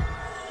in here.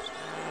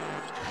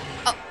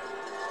 Oh.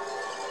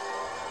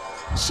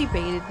 She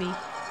baited me.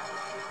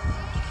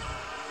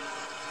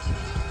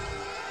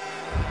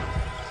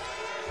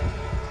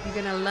 You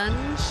gonna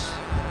lunge?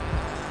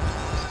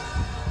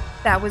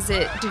 That was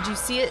it. Did you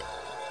see it?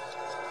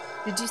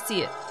 Did you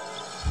see it?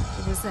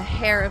 It was a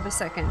hair of a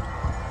second.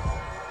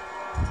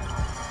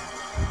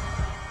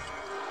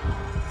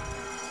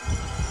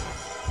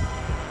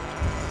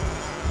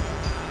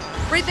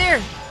 Right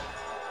there.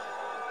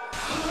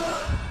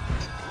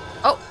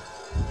 Oh.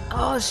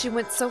 Oh, she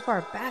went so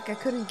far back I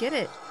couldn't get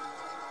it.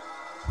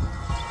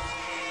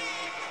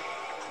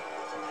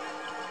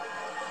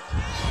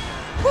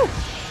 Woo.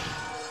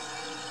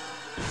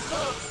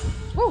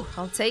 Woo,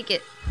 I'll take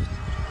it.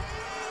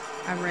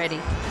 I'm ready.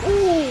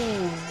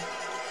 Ooh.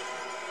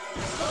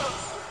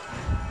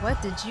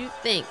 What did you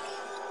think?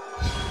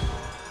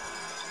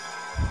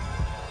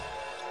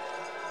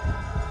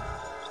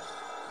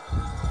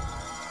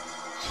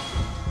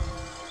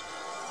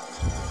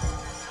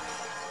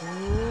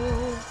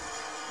 Ooh.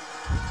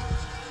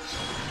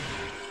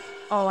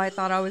 Oh, I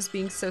thought I was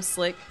being so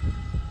slick.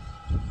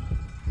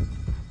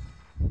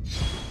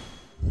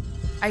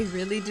 I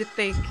really did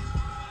think.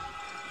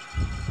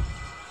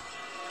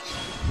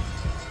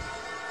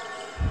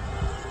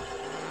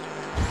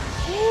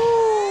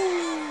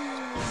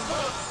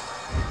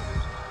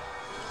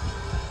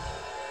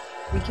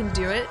 We can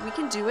do it. We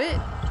can do it.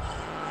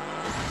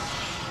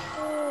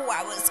 Oh,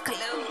 I was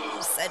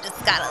close. I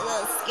just got a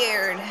little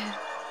scared.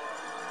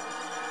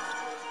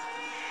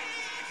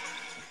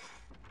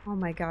 Oh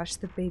my gosh,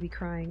 the baby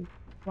crying.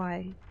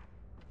 Why?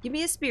 Give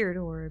me a spirit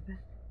orb.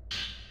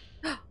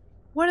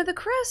 One of the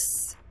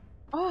crests!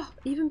 Oh,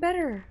 even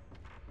better.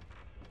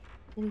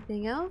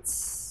 Anything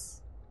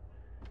else?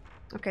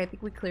 Okay, I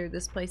think we cleared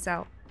this place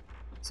out.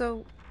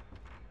 So,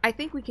 I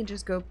think we can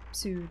just go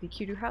to the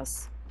Kudu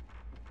house.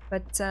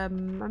 But,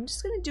 I'm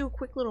just gonna do a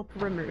quick little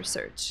perimeter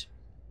search.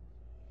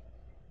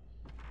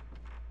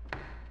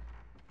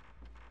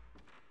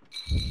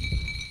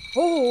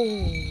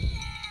 Oh!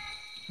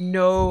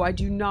 No, I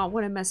do not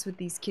want to mess with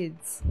these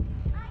kids.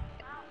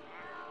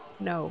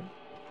 No.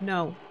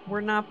 No, we're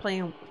not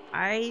playing.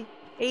 I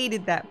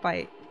hated that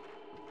fight.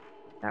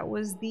 That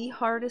was the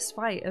hardest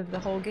fight of the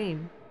whole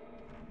game.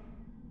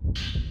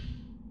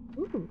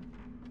 Ooh.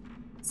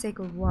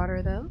 Sacred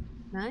water, though.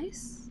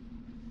 Nice.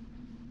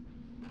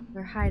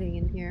 They're hiding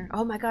in here.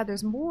 Oh my god,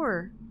 there's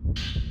more!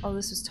 Oh,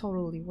 this was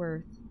totally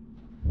worth.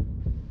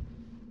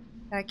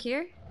 Back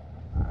here?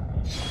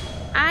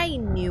 I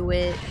knew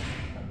it.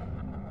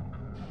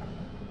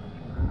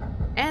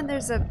 And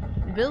there's a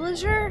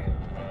villager?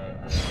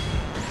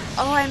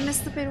 Oh, I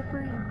missed the fatal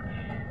frame.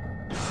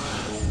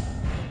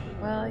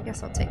 Well, I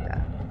guess I'll take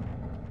that.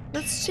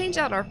 Let's change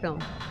out our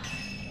film.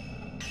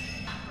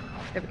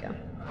 There we go.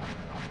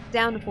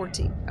 Down to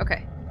 14.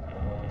 Okay.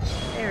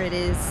 There it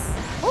is.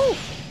 Oh!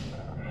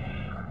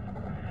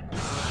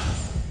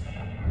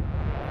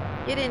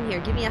 Get in here.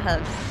 Give me a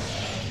hug.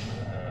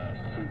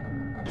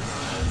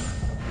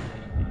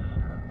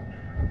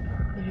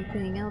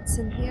 Anything else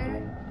in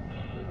here?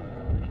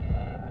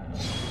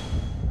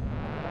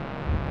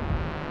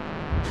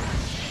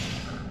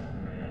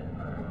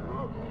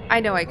 I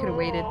know I could have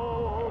waited.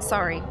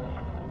 Sorry.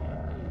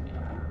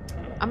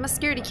 I'm a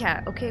scaredy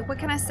cat, okay? What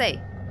can I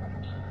say?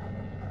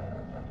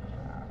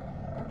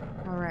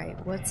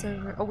 Alright, what's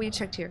over? Oh, we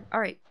checked here.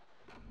 Alright.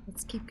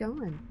 Let's keep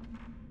going.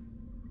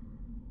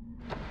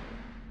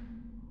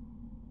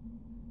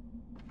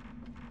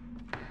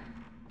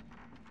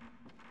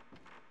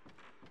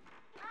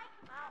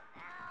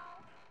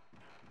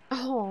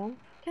 Oh,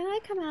 can I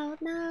come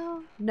out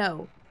now?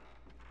 No.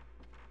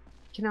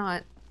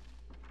 Cannot.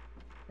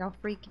 Y'all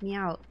freak me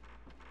out.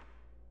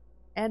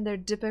 And they're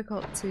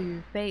difficult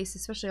to face,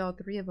 especially all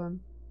three of them.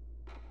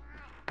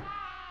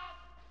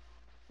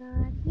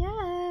 Not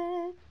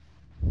yet.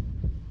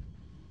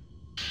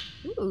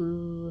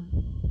 Ooh.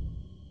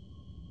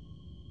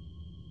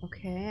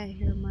 Okay, I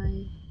hear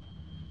my...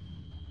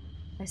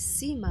 I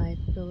see my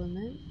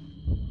filament.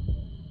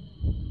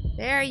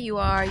 There you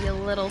are, you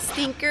little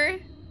stinker.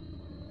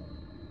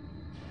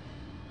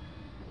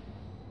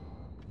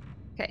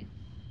 Okay.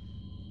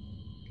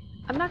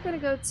 I'm not gonna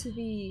go to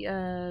the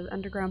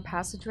underground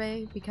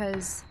passageway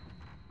because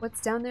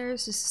what's down there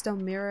is just a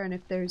stone mirror, and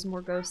if there's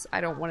more ghosts, I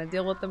don't want to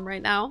deal with them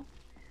right now.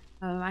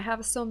 I have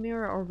a stone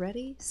mirror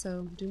already, so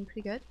I'm doing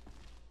pretty good.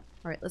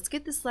 Alright, let's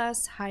get this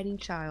last hiding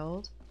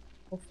child.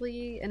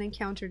 Hopefully an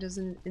encounter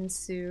doesn't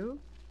ensue.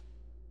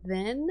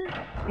 Then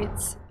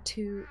it's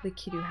to the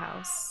Kudu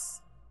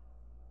house.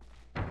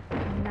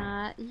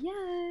 Not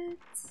yet.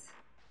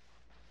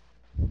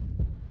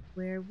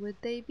 Where would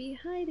they be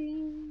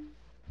hiding?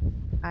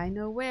 I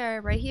know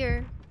where, right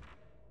here.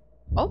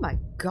 Oh my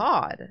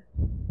god.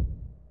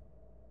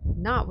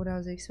 Not what I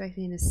was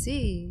expecting to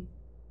see.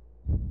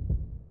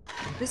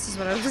 This is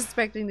what I was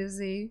expecting to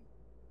see.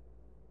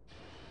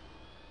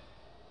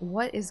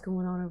 What is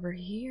going on over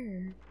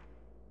here?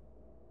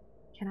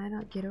 Can I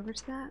not get over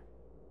to that?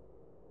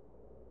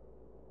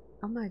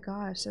 Oh my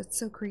gosh, that's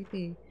so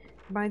creepy.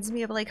 Reminds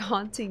me of like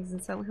hauntings in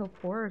Silent Hill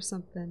 4 or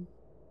something.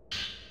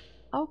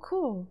 Oh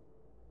cool.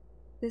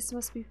 This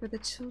must be for the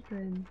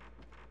children.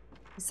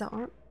 Is the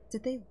arm...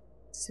 Did they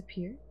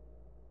disappear?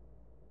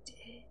 Did...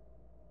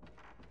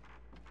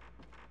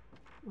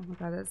 Oh my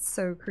god, that's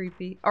so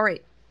creepy.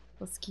 Alright,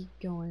 let's keep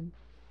going.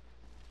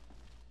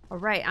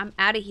 Alright, I'm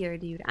out of here,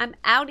 dude. I'm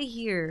out of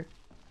here.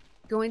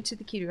 Going to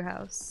the Kudu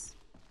house.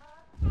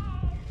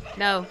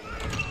 No.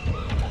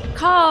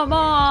 Come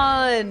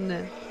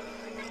on!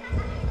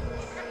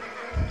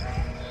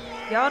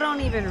 Y'all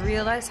don't even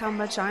realize how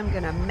much I'm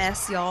gonna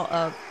mess y'all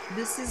up.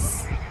 This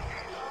is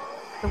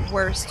the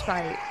worst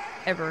fight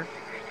ever.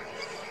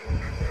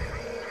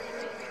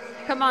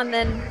 Come on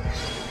then.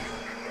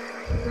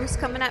 Who's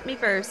coming at me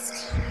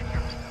first?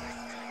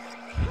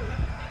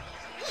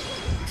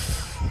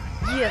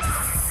 Yes,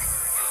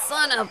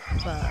 son of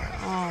a...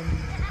 Oh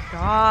my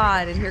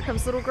god. And here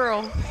comes little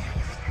girl.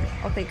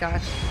 Oh, thank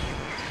god.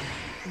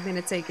 I'm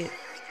gonna take it.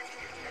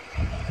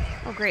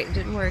 Oh great, it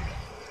didn't work.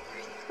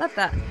 Love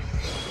that.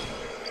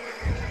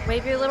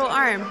 Wave your little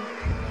arm.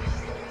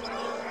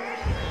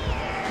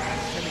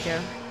 There we go.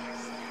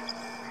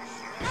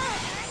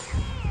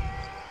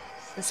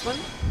 This one?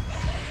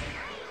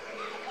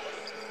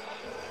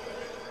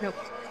 Nope.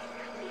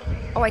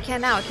 Oh, I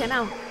can now. I can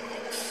now.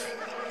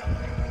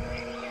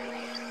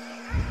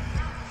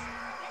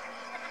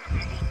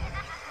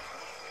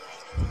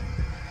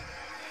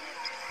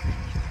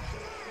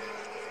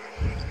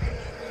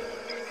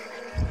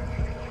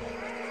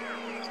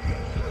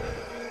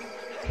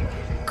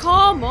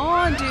 Come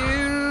on,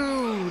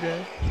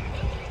 dude.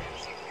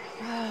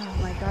 Oh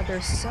my god,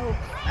 they're so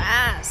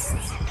fast.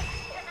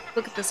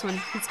 Look at this one.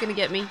 He's gonna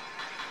get me.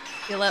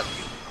 Heal up.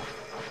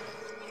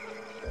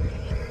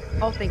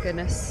 Oh, thank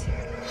goodness.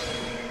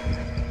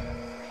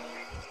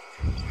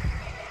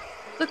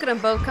 Look at them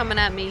both coming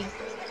at me.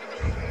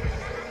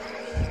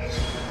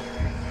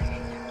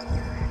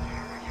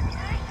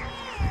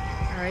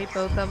 Alright,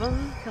 both of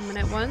them coming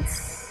at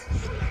once.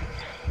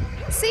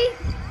 See?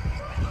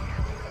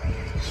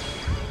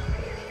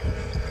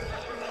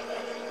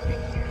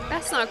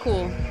 That's not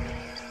cool.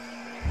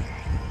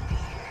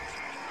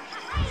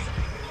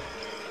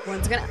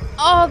 One's gonna.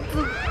 Oh,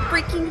 the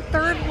freaking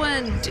third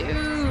one,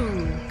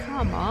 dude!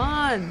 Come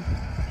on.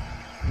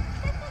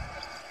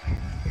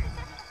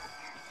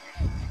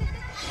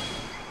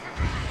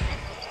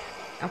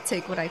 I'll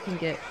take what I can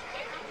get.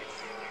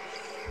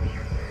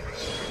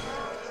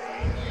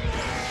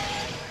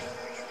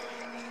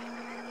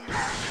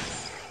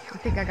 I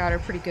think I got her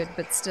pretty good,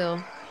 but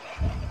still.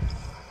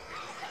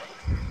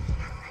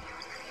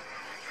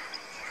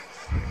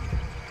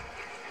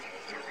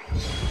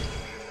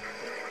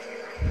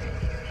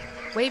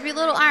 Wave your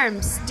little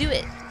arms. Do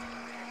it.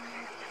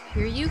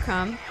 Here you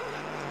come.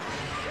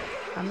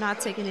 I'm not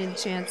taking any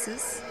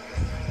chances.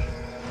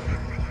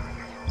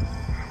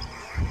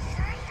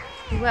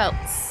 Who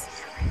else?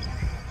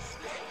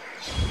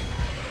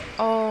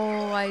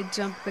 Oh, I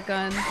jumped the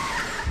gun.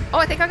 Oh,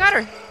 I think I got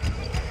her.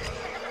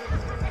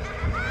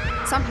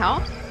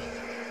 Somehow.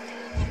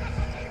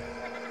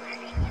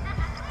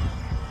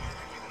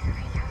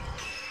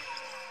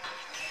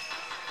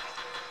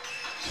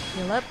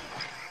 Heal up.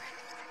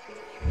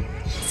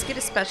 Let's get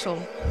a special.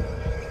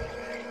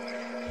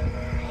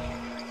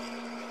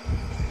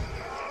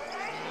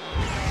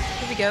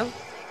 Here we go.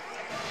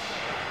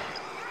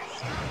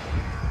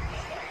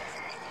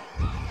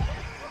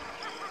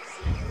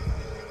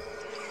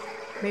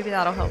 Maybe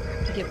that'll help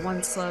to get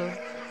one slow.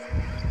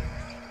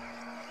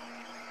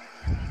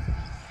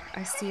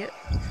 I see it.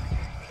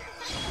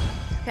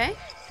 Okay,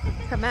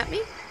 come at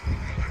me.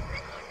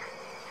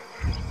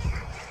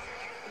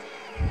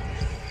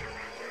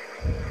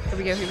 Here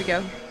we go, here we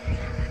go.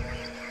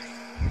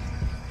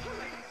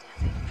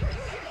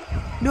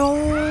 No!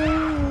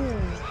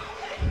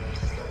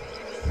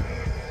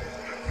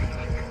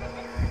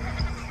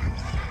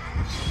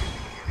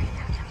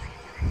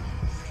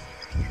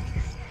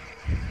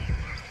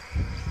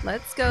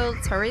 Let's go.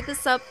 Let's hurry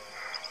this up.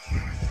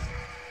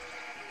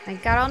 I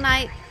got all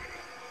night.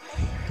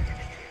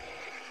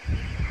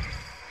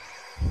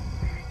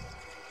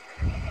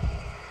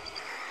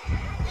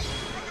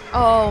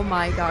 Oh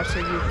my gosh,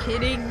 are you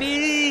kidding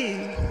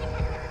me?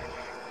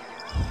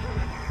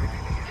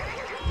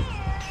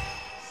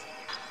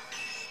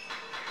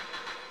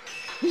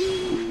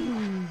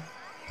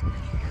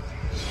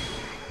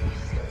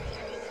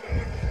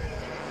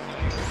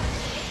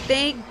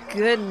 Thank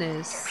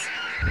goodness.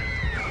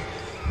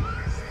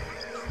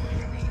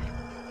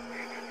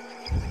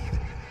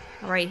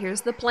 Alright,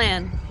 here's the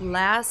plan.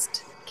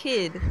 Last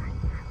kid.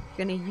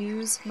 Gonna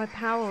use my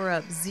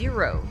power-up,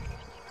 0.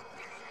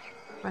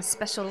 My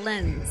special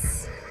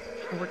lens.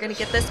 And we're gonna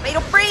get this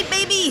fatal frame,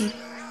 baby!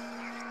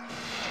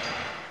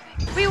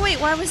 Wait,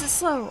 why was it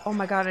slow? Oh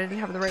my god, I didn't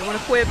have the right one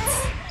equipped.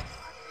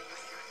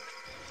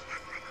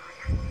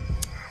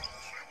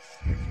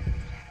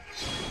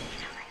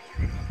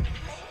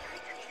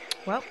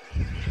 Well.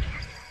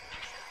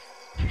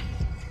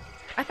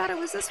 I thought it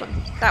was this one.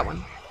 That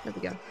one. There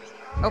we go.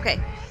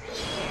 Okay.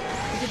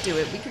 We could do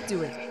it. We could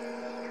do it.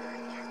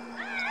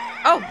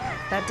 Oh!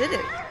 That did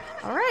it.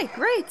 Alright,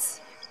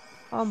 great!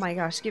 Oh my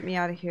gosh, get me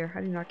out of here. I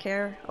do not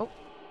care. Oh.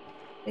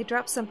 They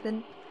dropped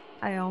something.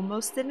 I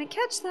almost didn't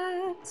catch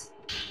that.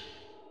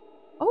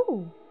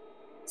 Oh!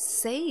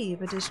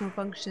 Save additional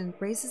function.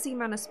 Raises the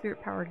amount of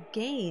spirit power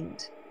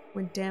gained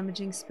when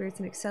damaging spirits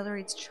and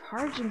accelerates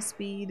charging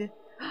speed.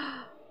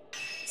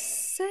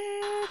 Sick!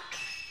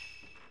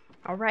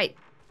 Alright.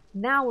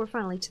 Now we're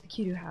finally to the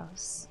Kido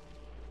house.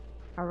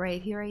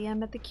 Alright, here I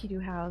am at the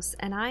Kido house.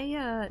 And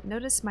I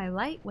noticed my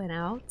light went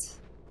out.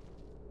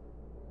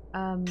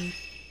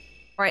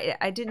 Alright,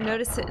 I didn't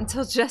notice it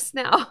until just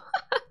now.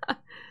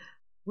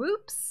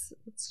 Whoops.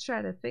 Let's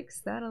try to fix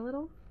that a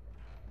little.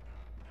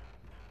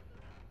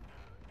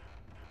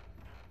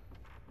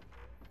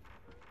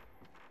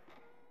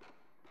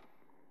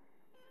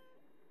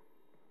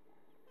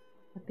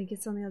 I think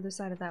it's on the other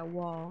side of that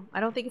wall. I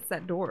don't think it's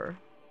that door.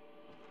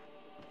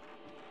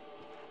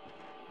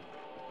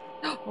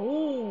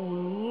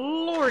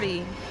 Oh,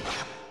 lordy.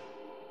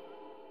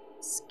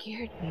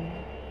 Scared me.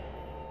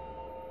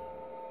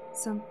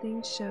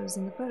 Something shows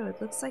in the photo.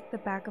 It looks like the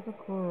back of a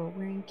girl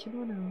wearing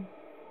kimono.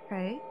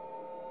 Okay.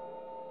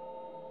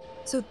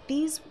 So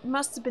these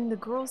must have been the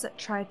girls that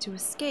tried to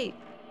escape.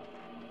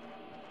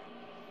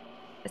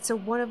 So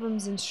one of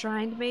them's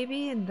enshrined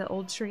maybe in the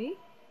old tree?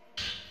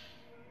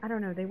 I don't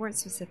know, they weren't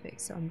specific,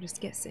 so I'm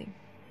just guessing.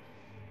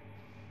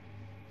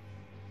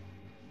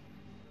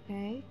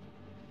 Okay.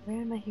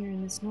 Where am I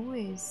hearing this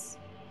noise?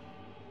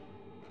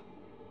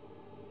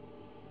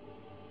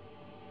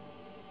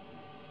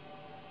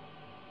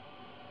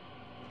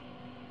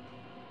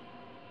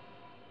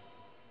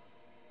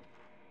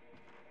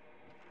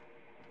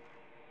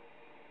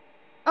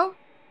 Oh!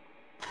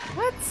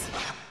 What?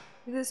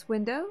 Through this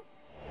window?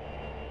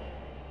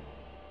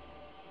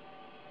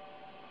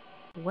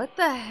 What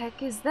the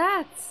heck is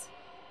that?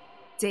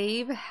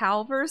 Dave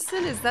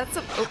Halverson? Is that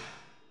some... Oh.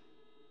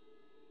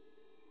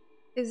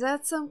 Is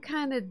that some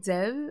kind of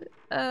dev...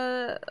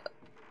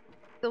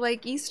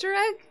 like Easter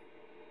egg?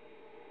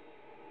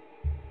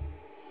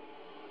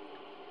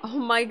 Oh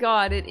my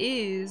god, it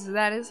is.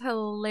 That is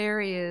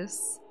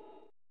hilarious.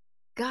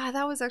 God,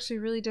 that was actually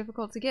really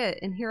difficult to get.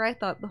 And here I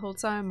thought the whole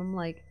time, I'm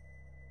like,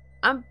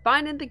 I'm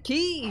finding the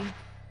key!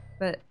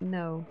 But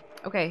no.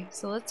 Okay,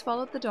 so let's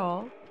follow the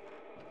doll.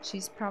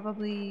 She's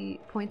probably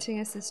pointing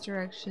us this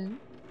direction.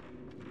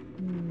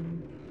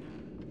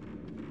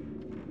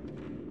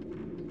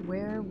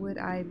 Where would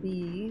I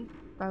be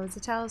if I was a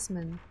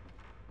talisman?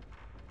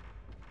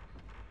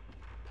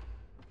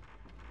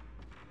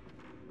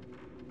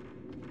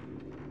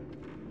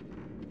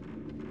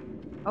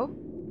 Oh.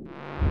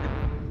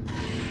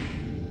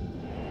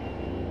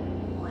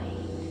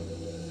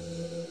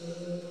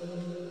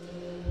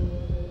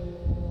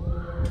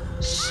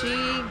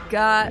 She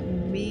got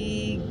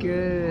me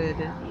good.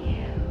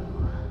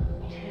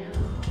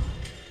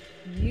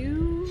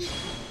 You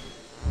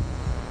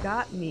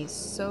got me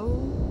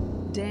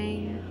so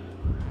dang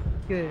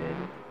good.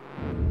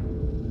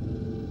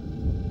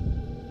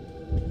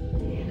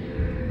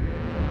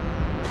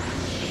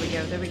 There we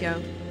go, there we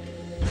go.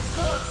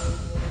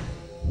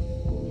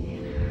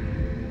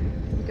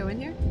 Can we go in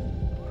here?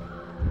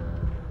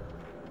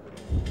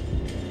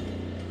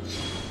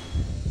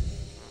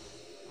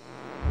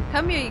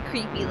 Come here, you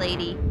creepy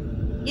lady.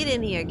 Get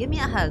in here, give me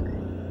a hug.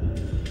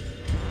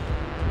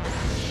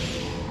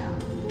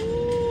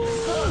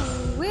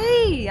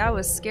 Wait, I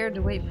was scared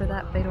to wait for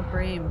that fatal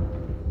frame.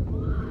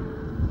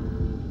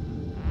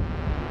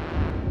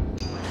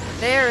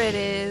 There it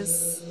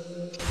is.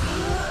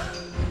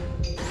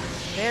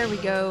 There we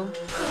go.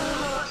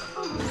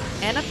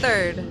 And a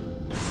third.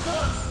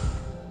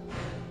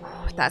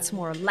 That's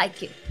more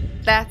like it.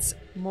 That's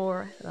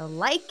more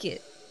like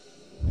it.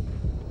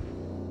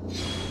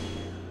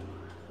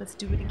 Let's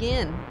do it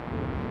again.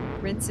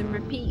 Rinse and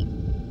repeat.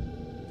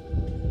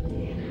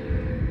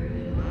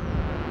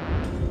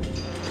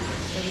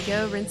 There we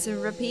go, rinse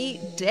and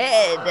repeat.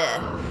 Dead.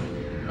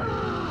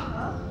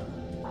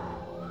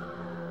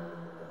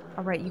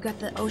 Alright, you got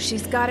the... Oh,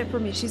 she's got it for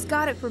me. She's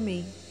got it for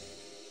me.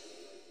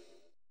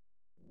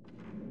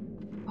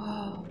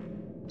 Oh,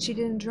 she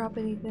didn't drop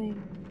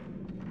anything.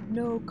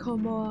 No,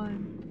 come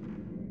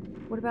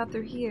on. What about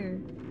through here?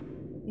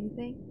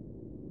 Anything?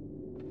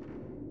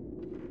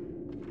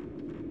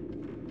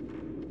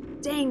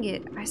 Dang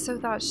it! I so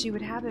thought she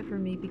would have it for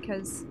me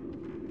because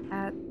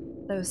at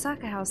the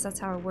Osaka house, that's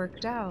how it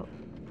worked out.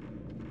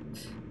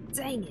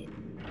 Dang it!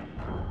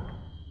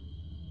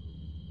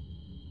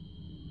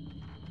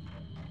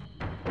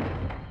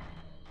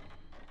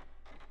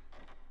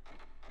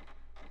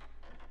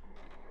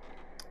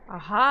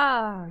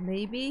 Aha!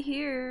 Maybe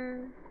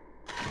here.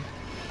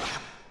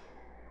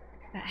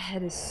 That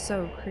head is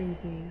so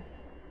creepy.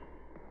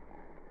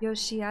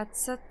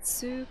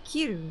 Yoshiatsatsu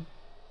Kiru.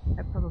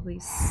 I probably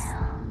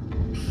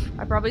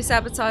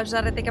sabotaged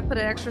that. I think I put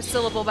an extra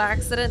syllable by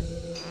accident.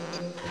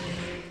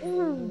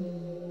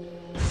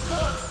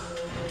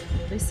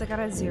 At least I got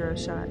a 0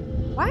 shot.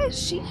 Why is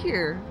she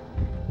here?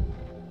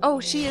 Oh,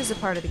 she is a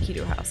part of the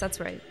Kido house.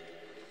 That's right.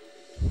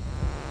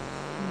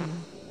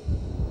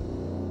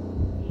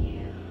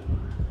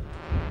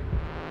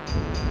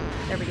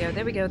 There we go.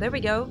 There we go. There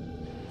we go.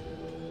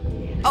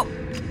 Oh!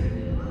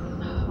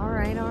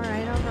 Alright,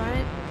 alright,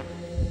 alright.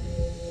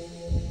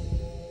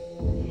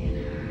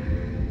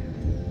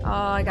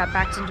 Oh, I got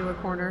backed into a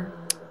corner.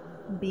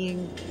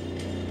 Being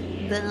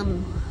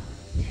dumb.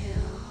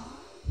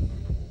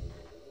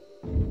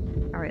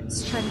 Alright,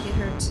 let's try to get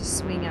her to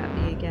swing at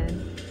me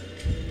again.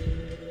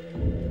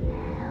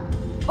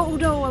 Oh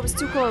no, I was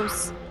too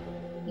close!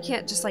 You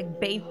can't just like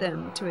bait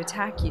them to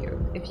attack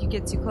you. If you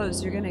get too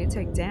close, you're gonna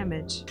take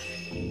damage.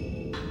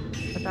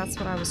 But that's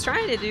what I was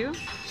trying to do.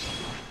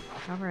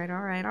 Alright,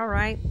 alright,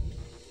 alright.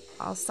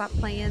 I'll stop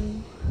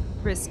playing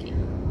risky.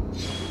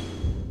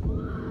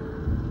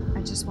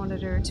 I just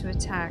wanted her to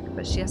attack,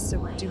 but she has to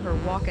do her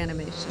walk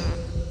animation.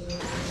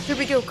 Here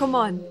we go, come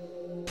on.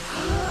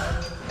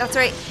 That's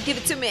right, give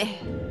it to me.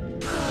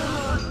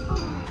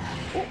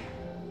 Oh,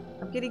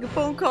 I'm getting a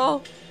phone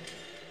call.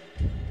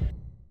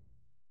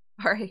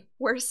 Alright,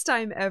 worst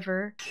time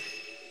ever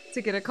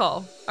to get a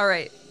call.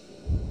 Alright,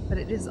 but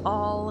it is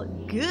all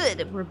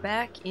good. We're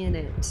back in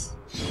it.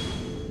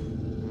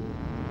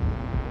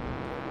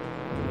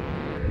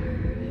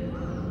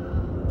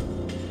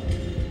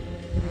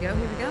 Here we go,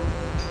 here we go.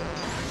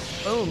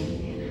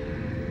 Boom.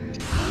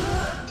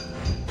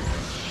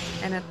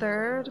 And a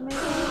third, maybe?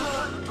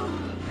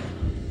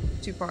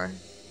 Too far.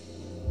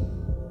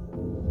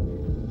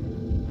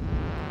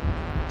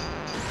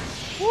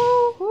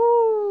 Woohoo!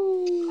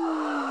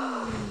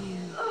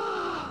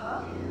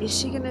 Is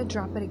she gonna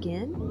drop it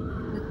again?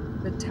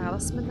 The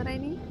talisman that I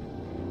need?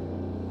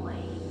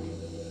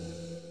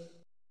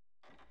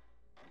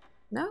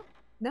 No,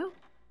 no.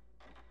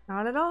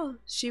 Not at all.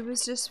 She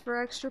was just for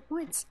extra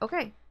points.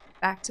 Okay,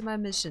 back to my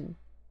mission.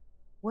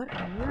 What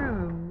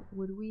room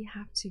would we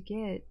have to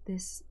get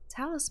this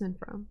talisman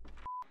from?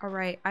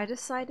 Alright, I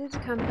decided to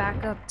come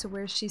back up to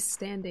where she's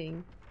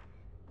standing.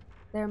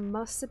 There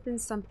must have been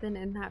something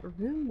in that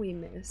room we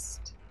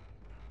missed.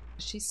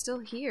 She's still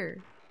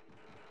here.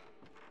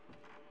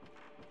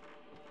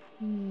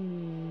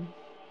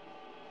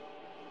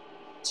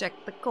 Check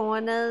the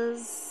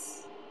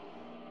corners.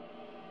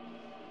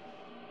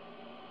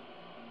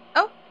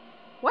 Oh,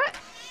 what?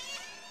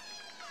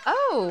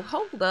 Oh,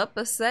 hold up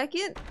a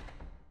second.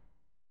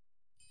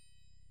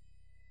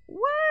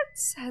 What?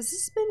 Has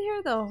this been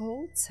here the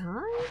whole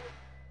time?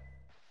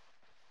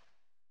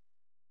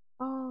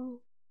 Oh,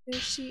 there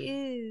she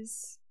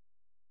is.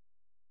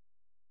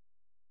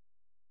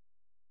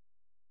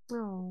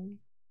 Oh.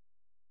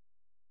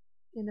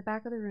 In the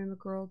back of the room, a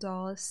girl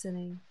doll is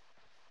sitting.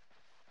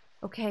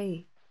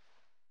 Okay.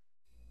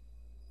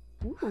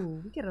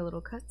 Ooh, we get a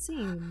little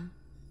cutscene.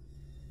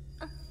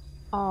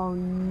 Oh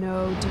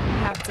no, do we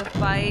have to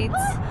fight?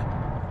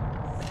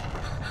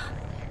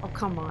 Oh,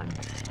 come on.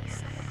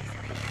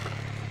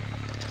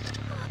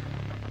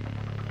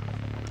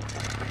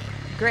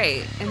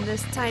 Great, in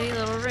this tiny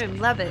little room.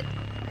 Love it.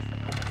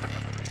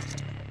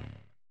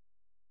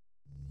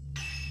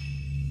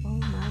 Oh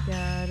my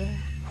god.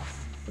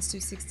 Let's do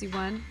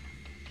 61.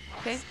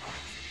 Okay.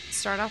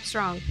 Start off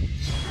strong.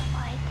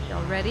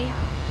 Y'all ready?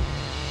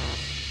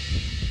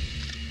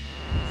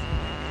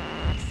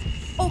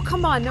 Oh,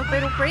 come on. No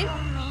fatal frame?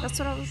 That's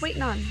what I was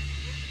waiting on.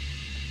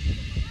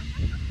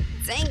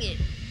 Dang it.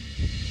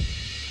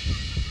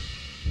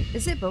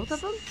 Is it both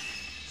of them?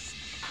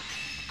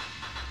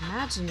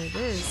 Imagine it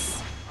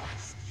is.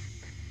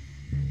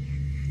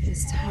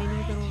 This tiny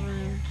little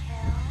room.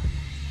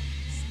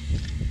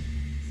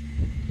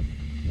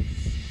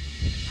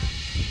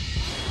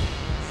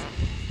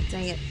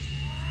 Dang it.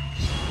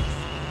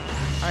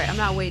 Alright, I'm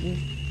not waiting.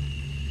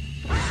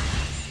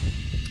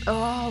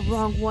 Oh,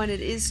 wrong one.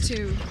 It is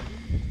two.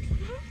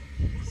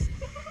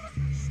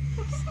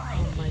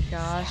 Oh my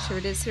gosh. Here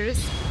it is. Here it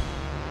is.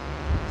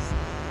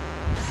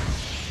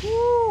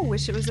 Woo!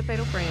 Wish it was a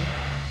fatal frame.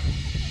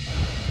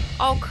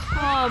 Oh,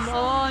 come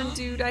on,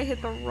 dude. I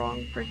hit the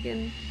wrong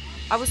freaking...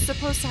 I was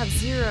supposed to have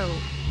 0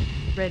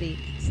 ready.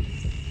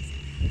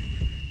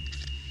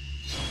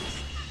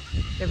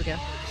 There we go.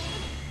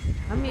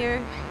 I'm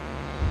here.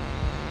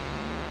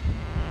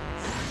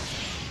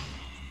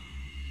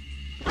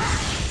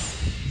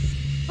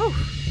 Oh,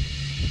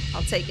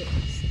 I'll take it.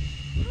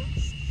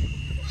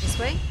 This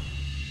way?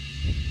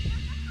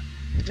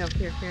 No,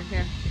 here.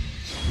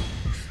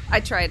 I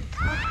tried.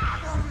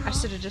 I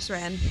should have just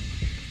ran.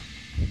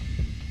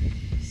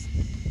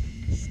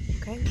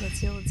 Okay, let's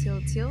heal.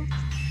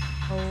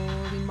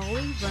 Holy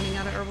moly, running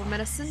out of herbal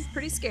medicine.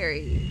 Pretty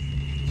scary.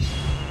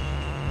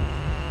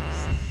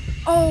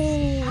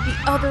 Oh,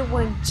 the other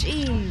one,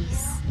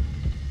 jeez.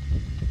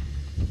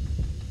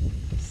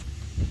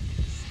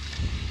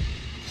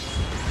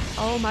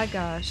 Oh my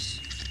gosh.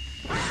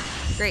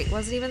 Great,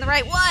 wasn't even the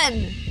right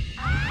one!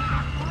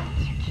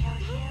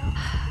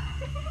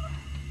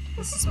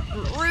 This is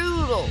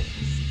brutal.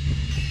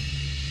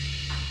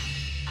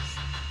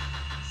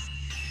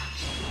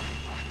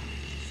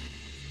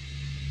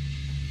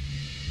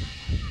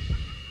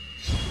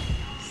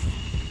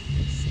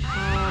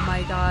 Oh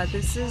my god,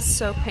 this is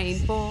so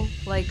painful.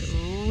 Like,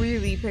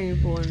 really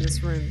painful in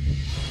this room.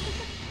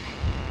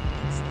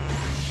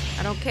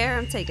 I don't care,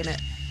 I'm taking it.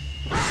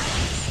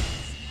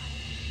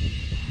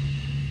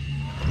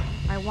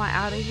 I want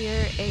out of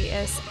here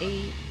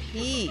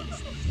ASAP.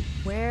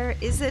 Where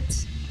is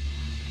it?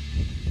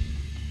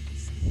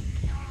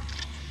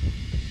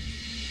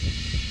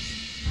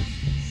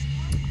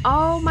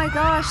 Oh my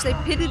gosh, they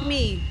pitted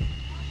me.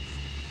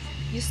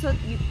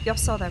 Y'all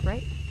saw that,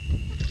 right?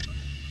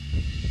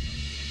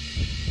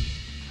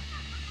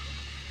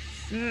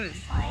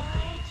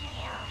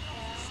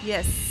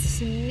 Yes,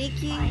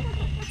 sneaky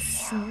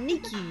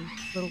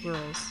little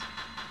girls.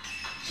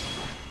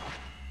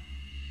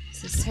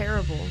 This is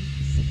terrible.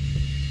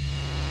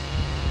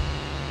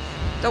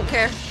 Don't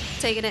care.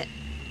 Taking it.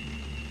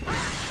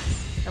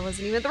 That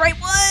wasn't even the right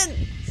one!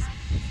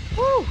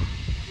 Woo!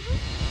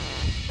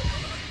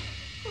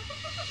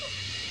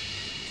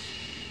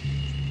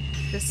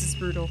 This is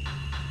brutal.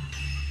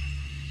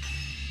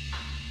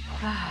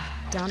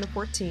 Down to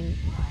 14.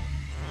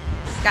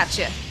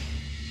 Gotcha.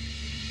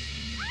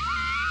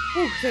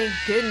 Oh, thank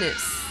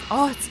goodness.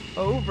 Oh, it's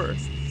over.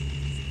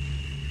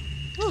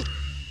 Whew.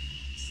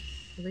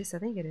 At least I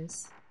think it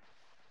is.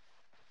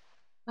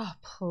 Oh,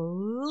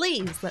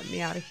 please let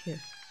me out of here.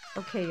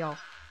 Okay, y'all.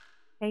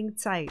 Hang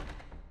tight.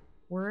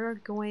 We're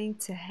going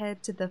to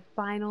head to the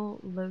final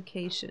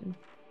location.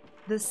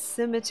 the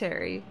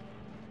cemetery.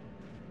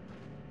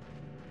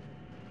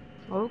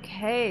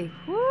 Okay.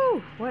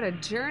 Woo! What a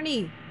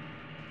journey.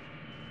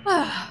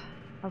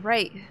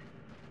 Alright.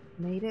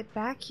 Made it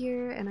back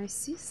here, and I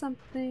see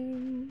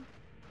something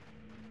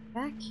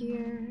back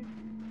here.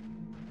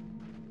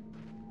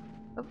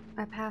 Oh,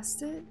 I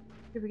passed it.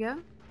 Here we go.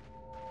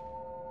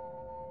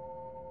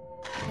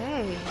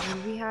 Okay,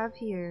 what do we have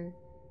here?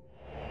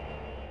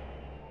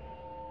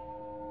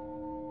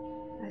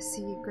 I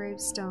see a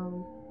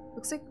gravestone.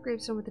 Looks like a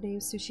gravestone with the name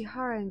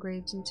Tsuchihara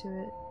engraved into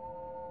it.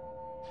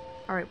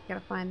 Alright, we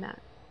gotta find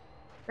that.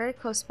 Very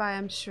close by,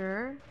 I'm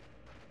sure.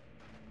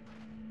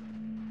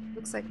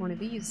 Looks like one of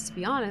these, to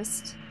be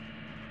honest.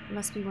 It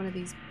must be one of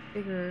these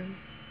bigger,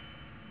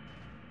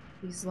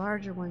 these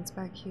larger ones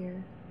back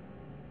here.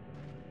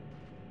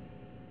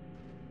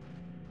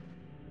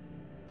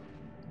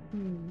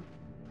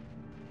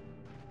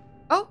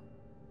 Oh!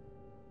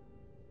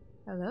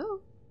 Hello?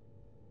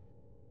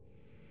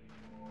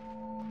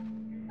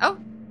 Oh!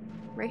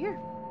 Right here.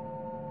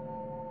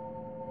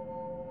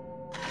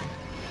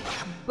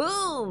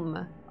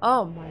 Boom!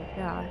 Oh my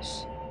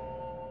gosh.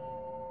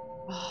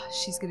 Oh,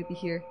 she's gonna be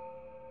here.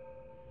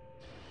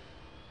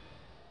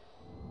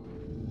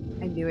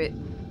 I knew it.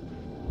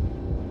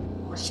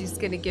 She's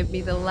gonna give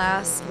me the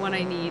last one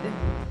I need.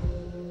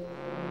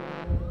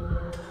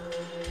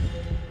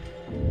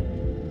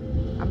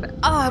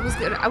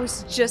 I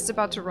was just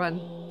about to run.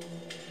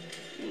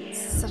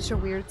 Such a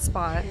weird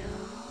spot.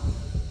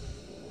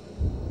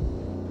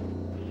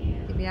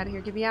 Get me out of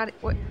here, get me out of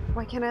here.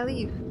 Why can't I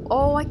leave?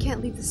 Oh, I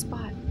can't leave the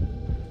spot.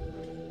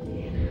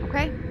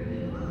 Okay.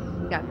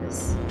 We got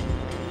this.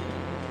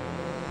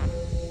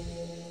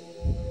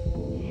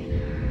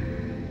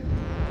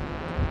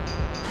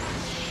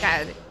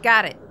 Got it.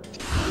 Got it.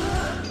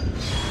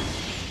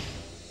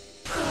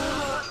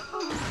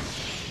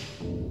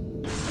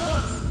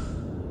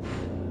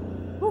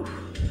 Whew.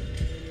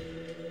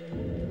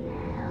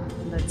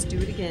 Let's do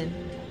it again.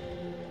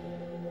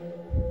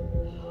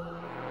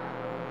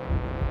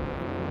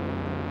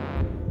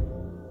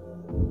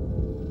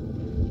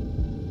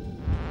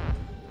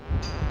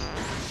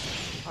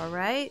 All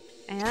right,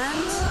 and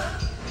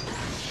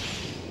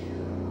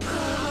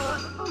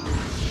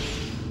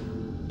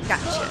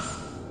gotcha.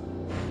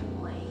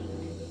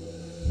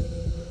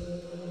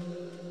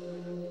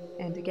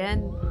 And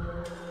again.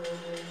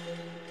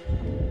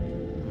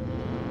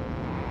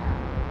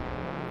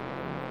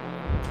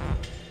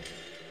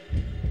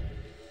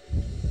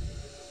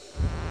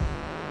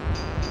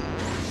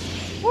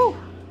 Woo!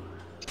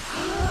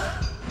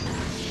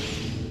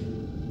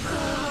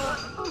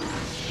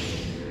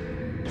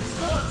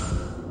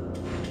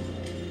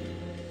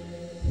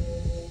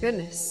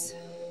 Goodness.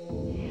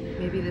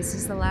 Maybe this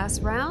is the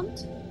last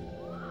round?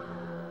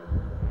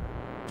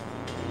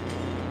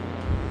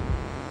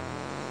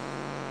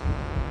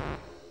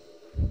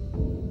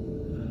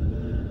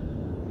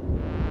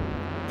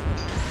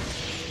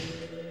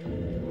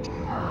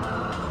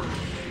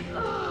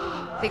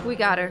 I think we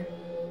got her.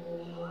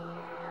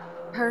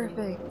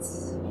 Perfect.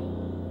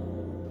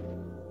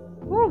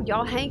 Woo,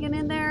 y'all hanging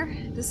in there?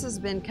 This has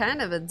been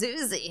kind of a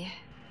doozy.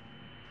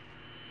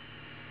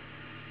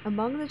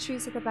 Among the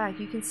trees at the back,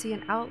 you can see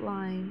an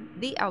outline,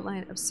 the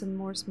outline of some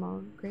more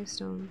small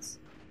gravestones.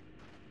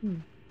 I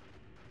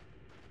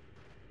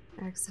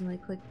accidentally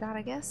clicked that,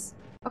 I guess.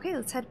 Okay,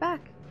 let's head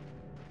back.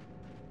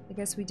 I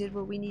guess we did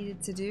what we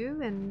needed to do,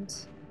 and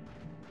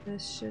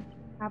this should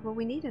have what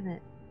we need in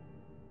it.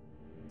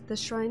 The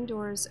shrine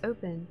door is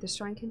open. The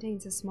shrine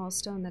contains a small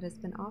stone that has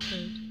been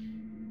offered.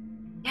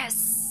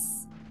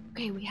 Yes!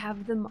 Okay, we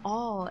have them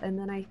all, and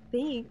then I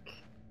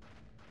think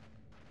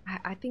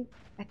I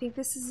think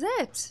this is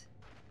it.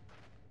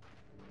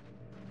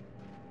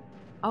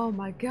 Oh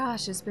my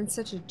gosh, it's been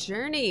such a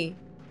journey.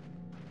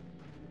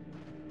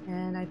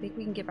 And I think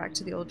we can get back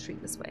to the old tree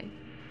this way.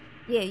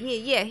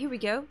 Yeah, here we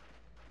go.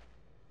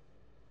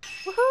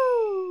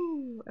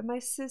 Woohoo! And my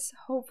sis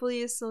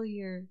hopefully is still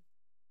here.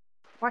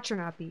 Watch her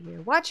not be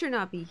here. Watch her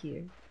not be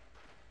here.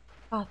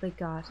 Oh, thank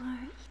God.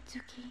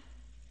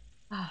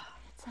 Ah.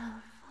 It's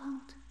our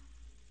fault.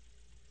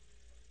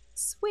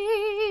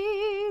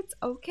 Sweet!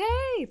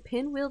 Okay,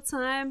 pinwheel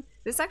time.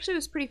 This actually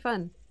was pretty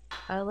fun.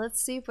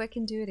 Let's see if I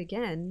can do it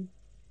again.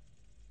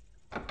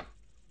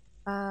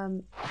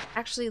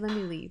 Actually, let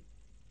me leave.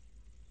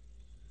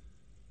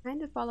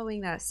 Kind of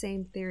following that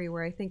same theory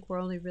where I think we're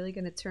only really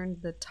going to turn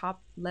the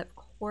top left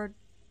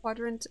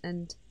quadrant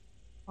and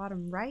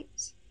bottom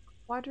right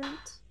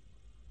quadrant.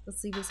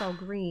 Let's leave this all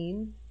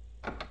green.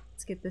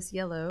 Let's get this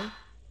yellow.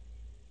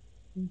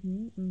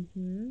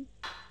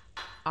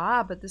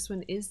 Ah, but this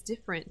one is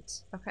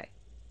different. Okay.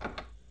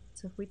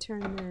 So if we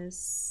turn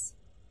this...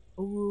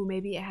 Ooh,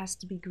 maybe it has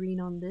to be green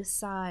on this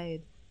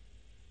side.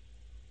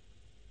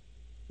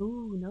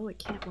 Ooh, no, it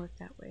can't work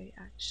that way,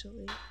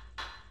 actually.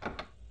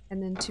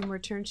 And then 2 more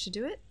turns to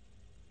do it?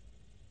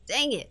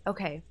 Dang it!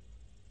 Okay.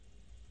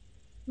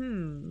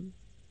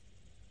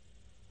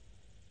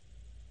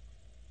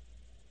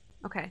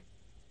 Okay.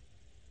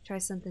 Try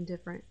something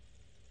different.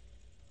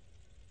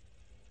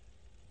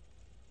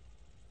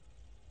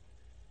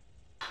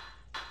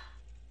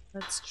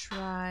 let's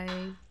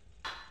try...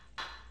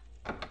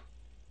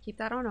 Keep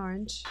that on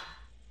orange.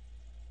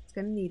 It's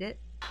gonna need it.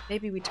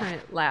 Maybe we turn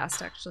it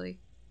last, actually.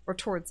 Or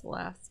towards the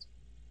last.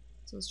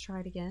 So let's try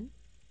it again.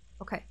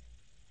 Okay.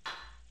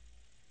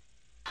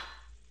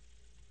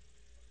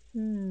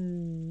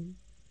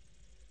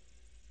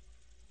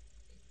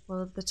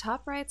 Well, if the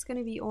top right's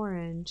gonna be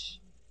orange,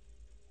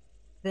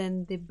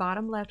 then the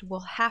bottom left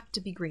will have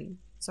to be green.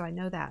 So I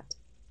know that.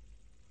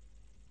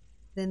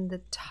 Then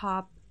the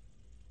top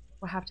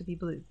will have to be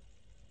blue.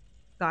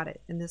 Got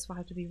it. And this will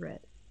have to be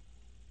red.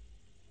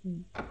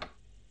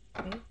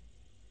 Okay.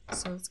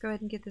 So let's go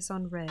ahead and get this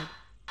on red.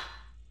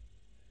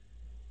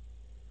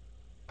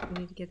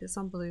 We need to get this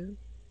on blue.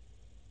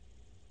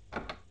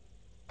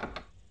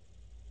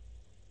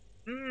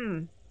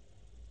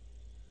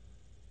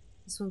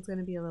 This one's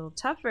gonna be a little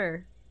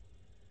tougher.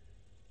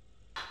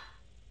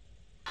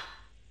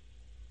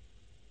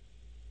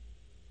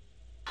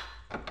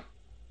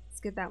 Let's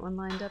get that one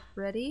lined up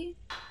ready.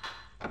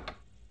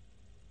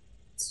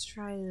 Let's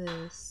try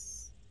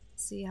this.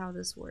 See how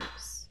this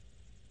works.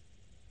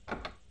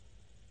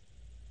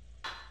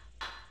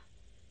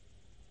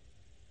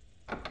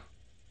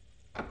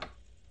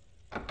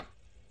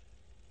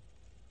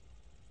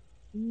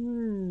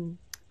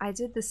 I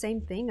did the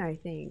same thing, I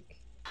think.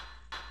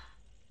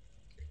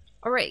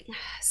 Alright,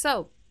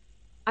 so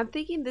I'm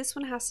thinking this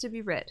one has to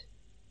be red.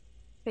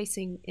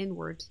 Facing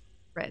inward,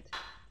 red.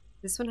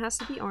 This one has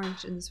to be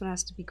orange and this one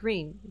has to be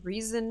green. The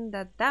reason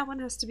that that one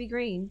has to be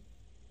green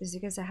is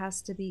because it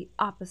has to be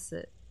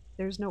opposite.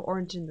 There's no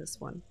orange in this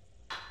one.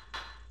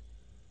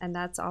 And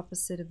that's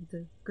opposite of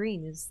the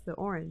green is the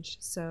orange.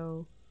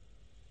 So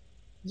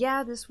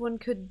yeah, this one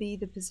could be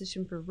the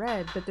position for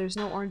red, but there's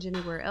no orange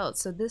anywhere else.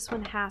 So this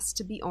one has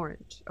to be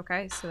orange,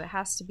 okay? So it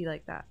has to be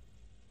like that.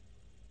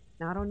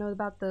 Now I don't know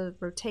about the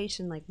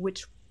rotation, like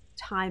which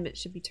time it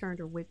should be turned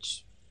or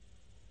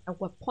at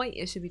what point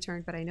it should be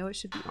turned, but I know it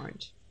should be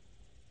orange.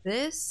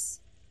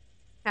 This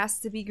has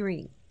to be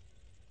green.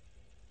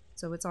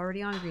 So it's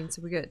already on green,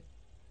 so we're good.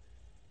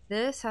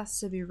 This has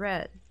to be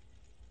red.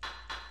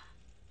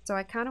 So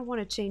I kind of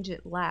want to change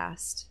it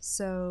last.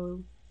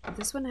 So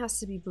this one has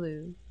to be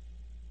blue.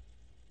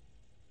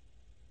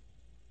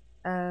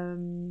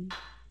 Then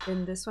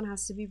this one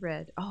has to be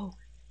red. Oh,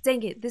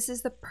 dang it. This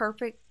is the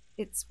perfect,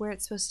 it's where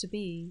it's supposed to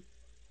be.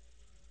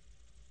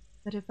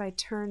 But if I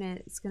turn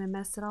it, it's going to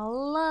mess it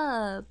all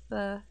up.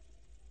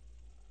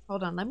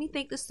 Hold on, let me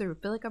think this through. I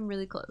feel like I'm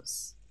really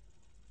close.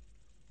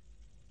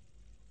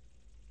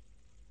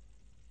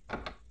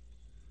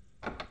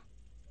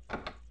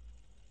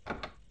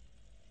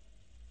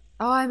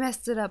 Oh, I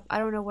messed it up. I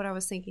don't know what I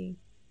was thinking.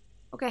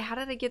 Okay, how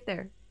did I get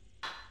there?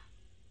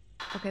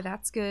 Okay,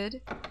 that's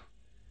good.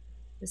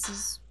 This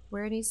is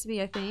where it needs to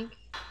be, I think.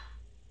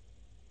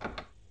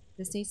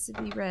 This needs to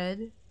be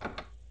red.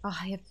 Oh,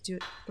 I have to do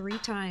it 3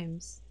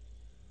 times.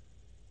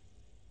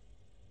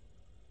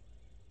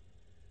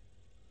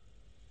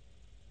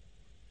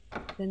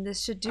 Then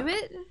this should do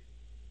it.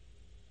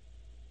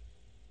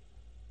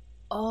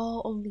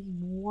 Oh, only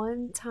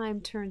 1 time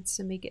turns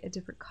to make it a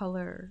different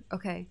color.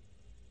 Okay.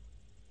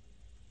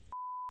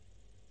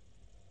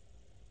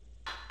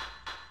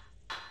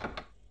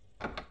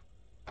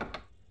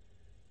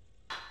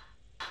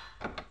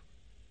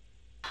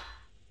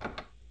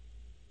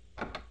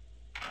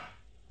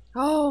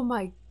 Oh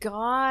my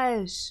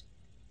gosh.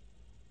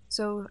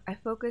 So I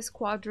focused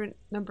quadrant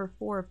number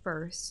 4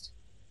 first.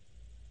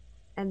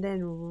 And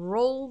then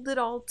rolled it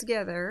all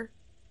together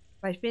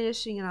by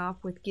finishing it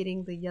off with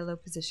getting the yellow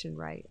position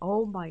right.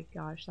 Oh my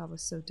gosh, that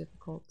was so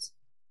difficult.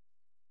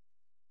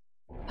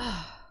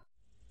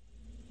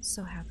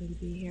 So happy to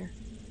be here.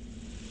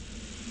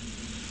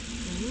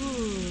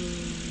 Ooh.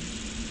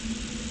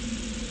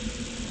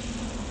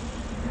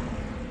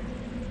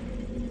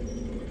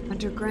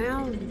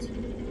 Underground.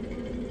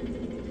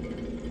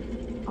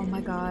 Oh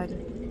my god.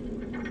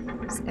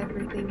 Is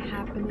everything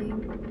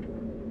happening?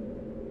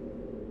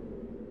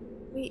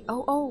 Wait,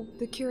 oh,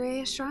 the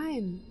Curea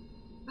Shrine.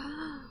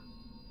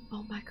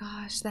 Oh my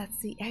gosh, that's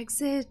the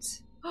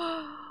exit.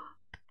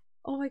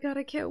 Oh my god,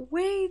 I can't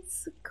wait.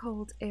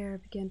 Cold air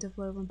began to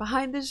flow from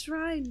behind the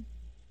shrine.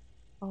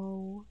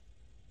 Oh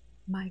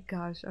my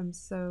gosh, I'm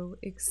so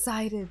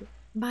excited.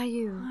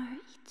 Mayu. Poor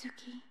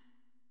Itsuki.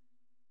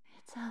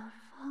 It's our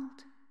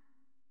fault.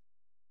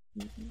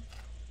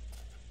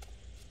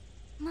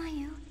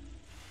 Mayu.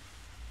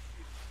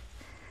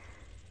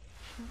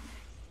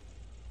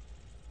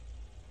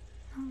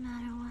 No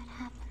matter what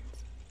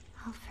happens,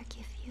 I'll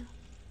forgive you.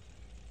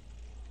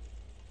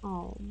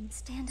 Oh,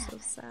 Stand so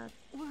up. sad.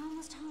 We're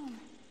almost home.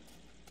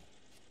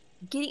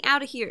 Getting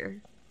out of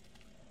here.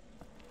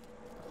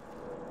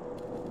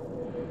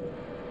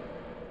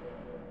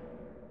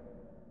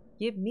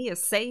 Give me a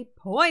save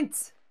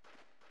point.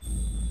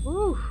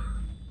 Woo.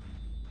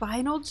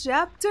 Final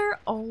chapter?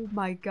 Oh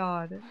my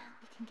god. Now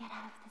we can get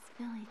out of this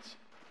village.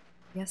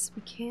 Yes,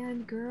 we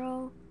can,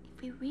 girl.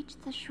 If we reach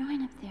the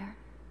shrine up there,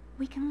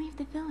 we can leave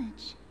the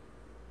village.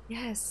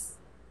 Yes.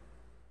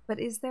 But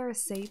is there a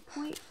save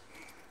point?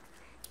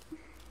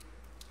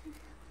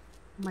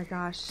 Oh my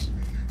gosh.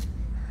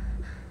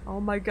 Oh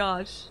my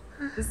gosh.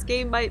 This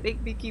game might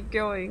make me keep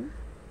going.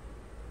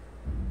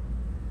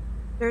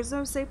 There's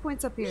no save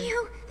points up here.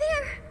 You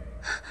there?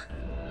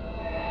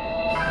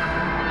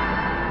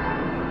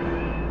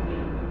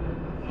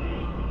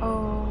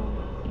 Oh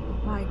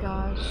my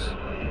gosh.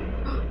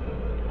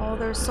 All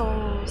their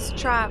souls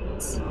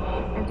trapped,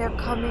 and they're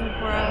coming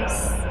for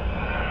us.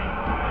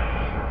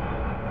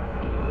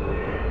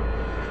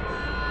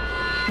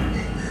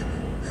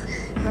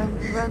 Run,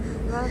 run,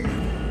 run.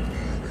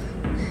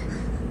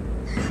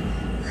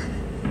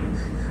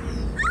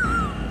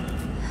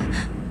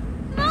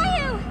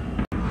 Mayu!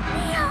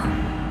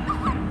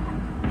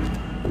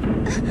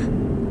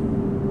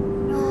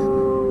 No.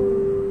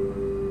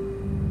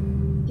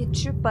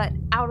 Get your butt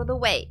out of the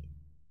way.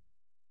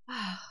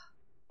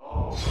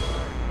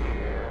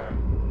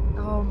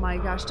 Oh my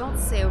gosh, don't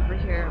say over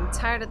here. I'm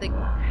tired of the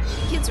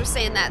kids were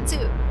saying that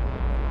too.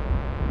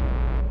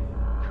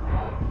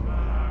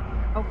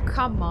 Oh,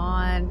 come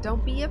on.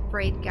 Don't be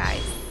afraid,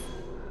 guys.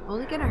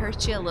 Only gonna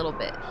hurt you a little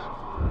bit.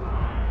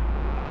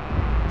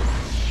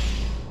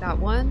 Got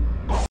one.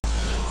 A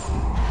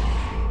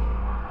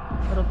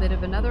little bit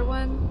of another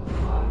one.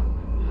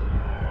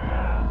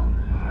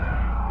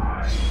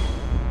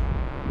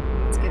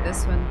 Let's get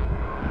this one.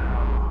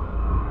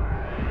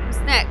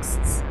 Who's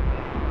next?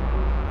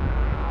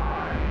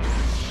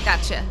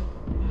 Gotcha.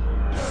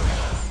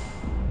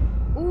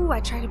 Ooh, I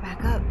tried to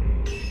back up.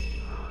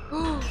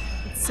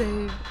 Let's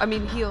save. I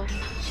mean, heal.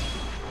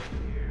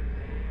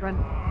 Run.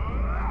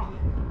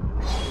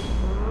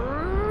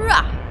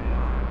 Rah!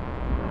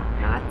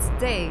 Not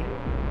today.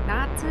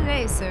 Not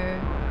today, sir.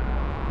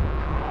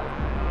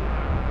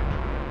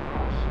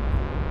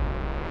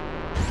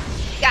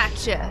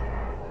 Gotcha.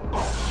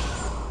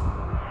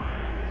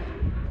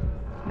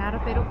 Not a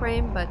fatal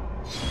frame, but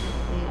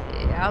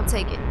I'll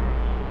take it.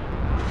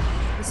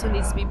 This one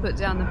needs to be put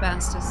down the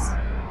fastest.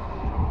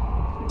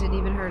 Didn't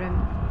even hurt him.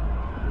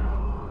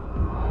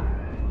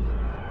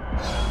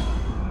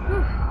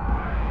 Whew.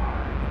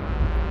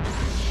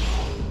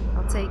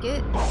 I'll take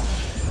it.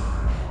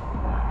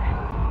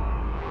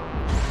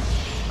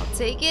 I'll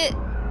take it.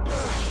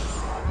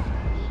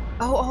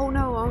 Oh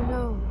no, oh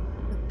no.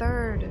 The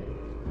third.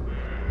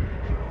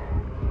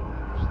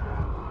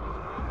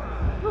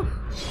 Whew.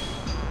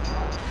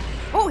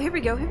 Oh, here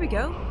we go, here we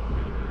go.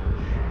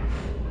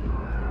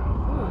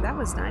 Oh, that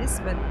was nice,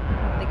 but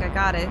I don't think I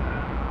got it.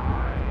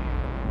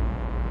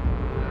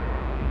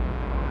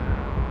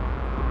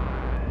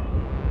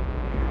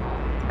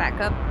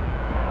 Back up.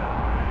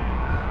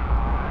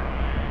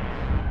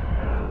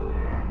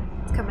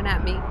 It's coming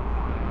at me.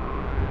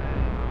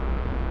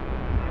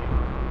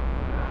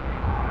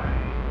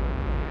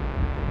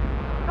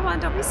 Come on,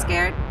 don't be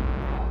scared.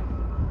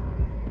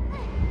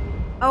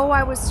 Oh,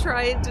 I was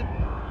trying to...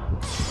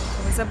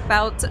 I was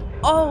about to...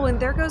 Oh, and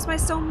there goes my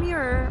stone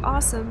mirror.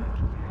 Awesome.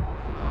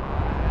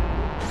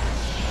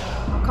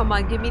 Oh, come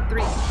on, give me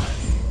 3.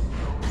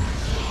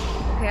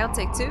 Okay, I'll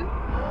take 2.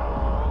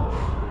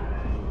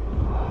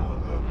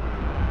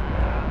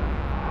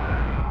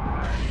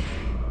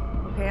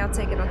 Okay, I'll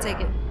take it, I'll take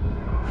it.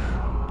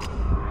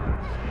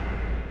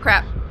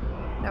 Crap.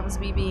 That was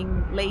me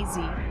being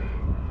lazy.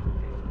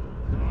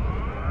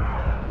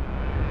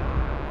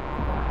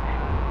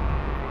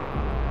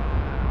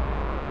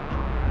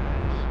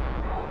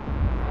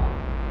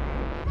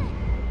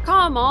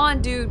 Come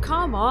on, dude.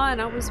 Come on.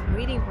 I was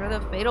waiting for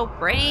the fatal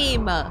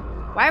frame.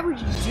 Why would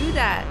you do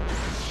that?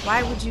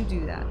 Why would you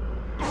do that?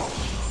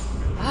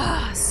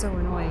 Ah, so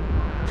annoying.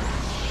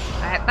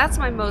 That's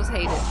my most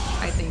hated,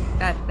 I think.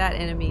 That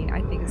enemy,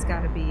 I think, has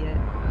got to be it.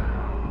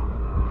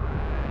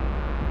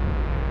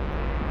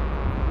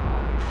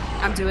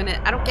 I'm doing it.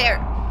 I don't care.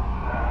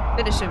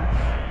 Finish him.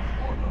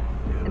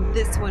 And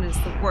this one is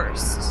the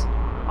worst.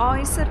 Oh,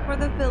 he said for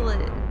the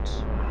village.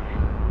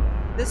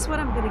 This one,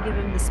 I'm going to give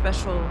him the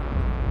special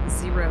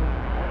 0.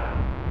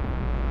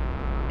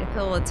 If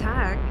he'll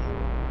attack.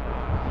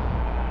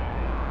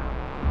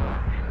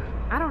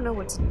 I don't know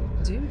what to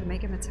do to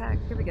make him attack.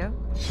 Here we go.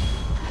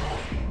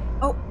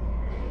 Oh!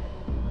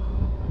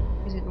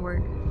 It didn't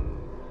work.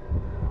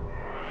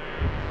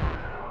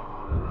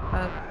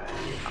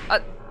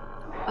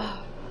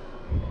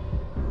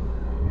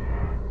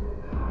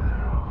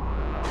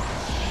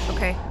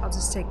 Okay, I'll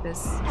just take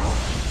this.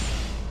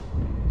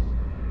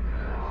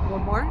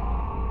 One more.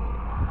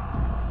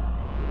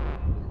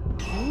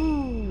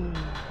 Ooh,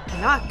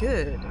 not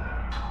good.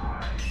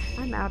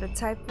 I'm out of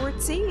type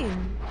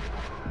 14.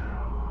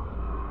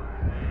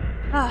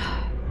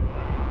 Ah.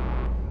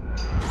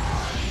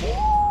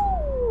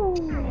 Ooh.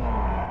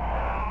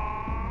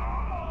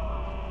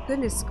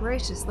 Goodness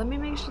gracious. Let me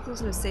make sure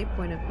there's no save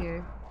point up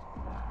here.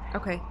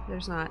 Okay,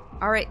 there's not.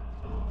 Alright.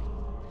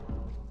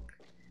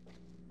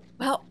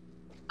 Well,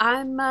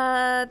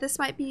 this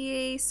might be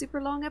a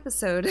super long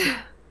episode.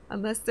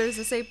 Unless there's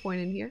a save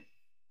point in here.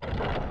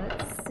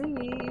 Let's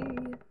see.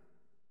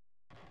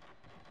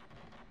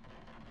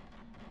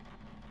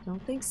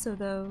 Don't think so,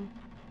 though.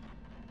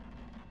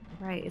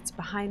 Right, it's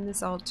behind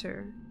this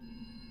altar.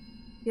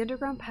 The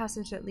underground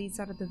passage that leads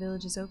out of the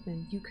village is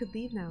open. You could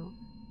leave now.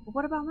 But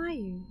what about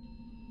Mayu?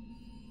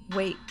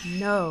 Wait,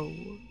 no.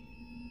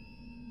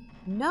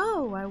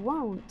 No, I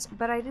won't.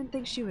 But I didn't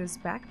think she was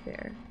back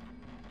there.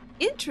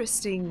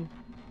 Interesting.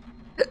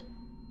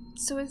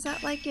 So is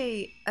that like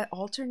an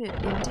alternate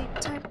ending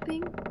type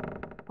thing?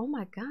 Oh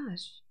my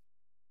gosh.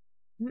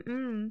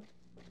 I'm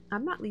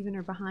not leaving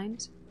her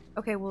behind.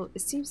 Okay, well,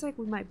 it seems like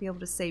we might be able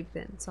to save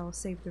then, so I'll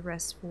save the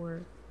rest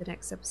for the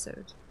next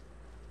episode.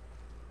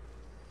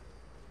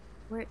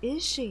 Where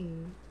is she?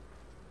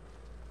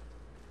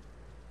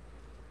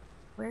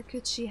 Where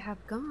could she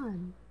have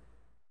gone?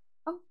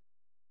 Oh.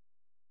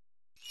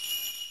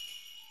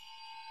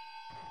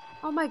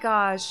 Oh my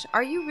gosh,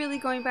 are you really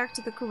going back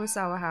to the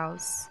Kurosawa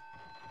house?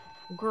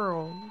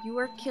 Girl, you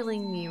are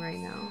killing me right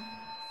now.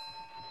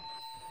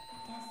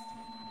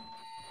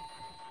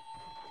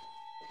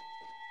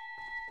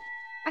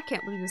 I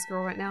can't believe this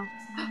girl right now.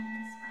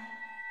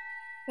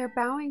 They're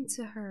bowing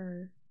to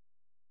her.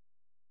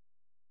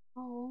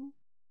 Oh.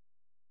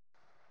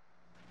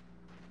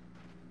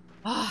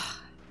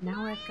 Ah,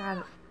 now I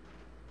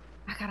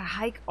gotta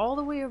hike all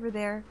the way over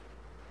there.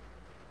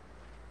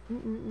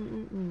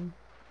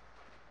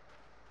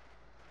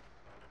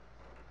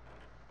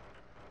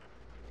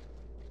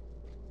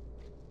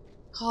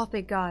 Oh,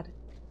 thank God.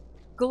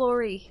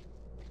 Glory.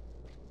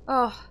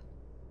 Oh,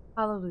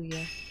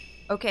 hallelujah.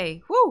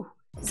 Okay, whoo!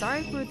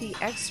 Sorry for the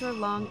extra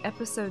long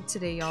episode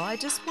today, y'all. I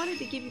just wanted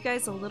to give you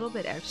guys a little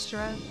bit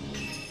extra,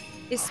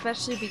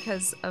 especially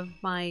because of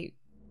my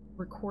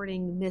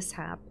recording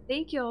mishap.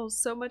 Thank y'all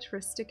so much for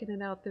sticking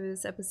it out through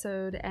this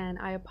episode, and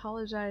I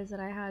apologize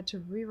that I had to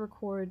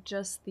re-record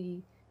just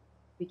the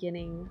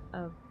beginning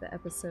of the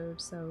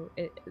episode, so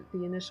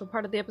the initial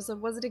part of the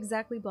episode wasn't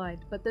exactly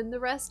blind, but then the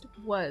rest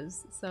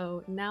was.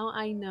 So now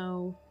I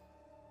know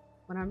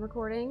when I'm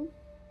recording,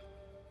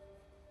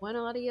 one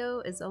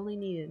audio is only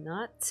needed,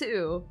 not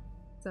two.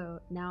 So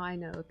now I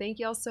know. Thank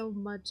y'all so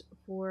much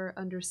for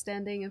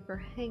understanding and for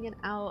hanging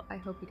out. I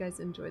hope you guys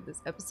enjoyed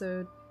this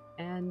episode,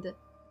 and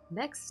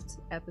next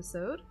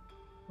episode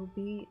will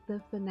be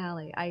the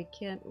finale. I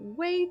can't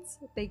wait.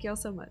 Thank y'all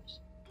so much.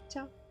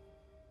 Ciao.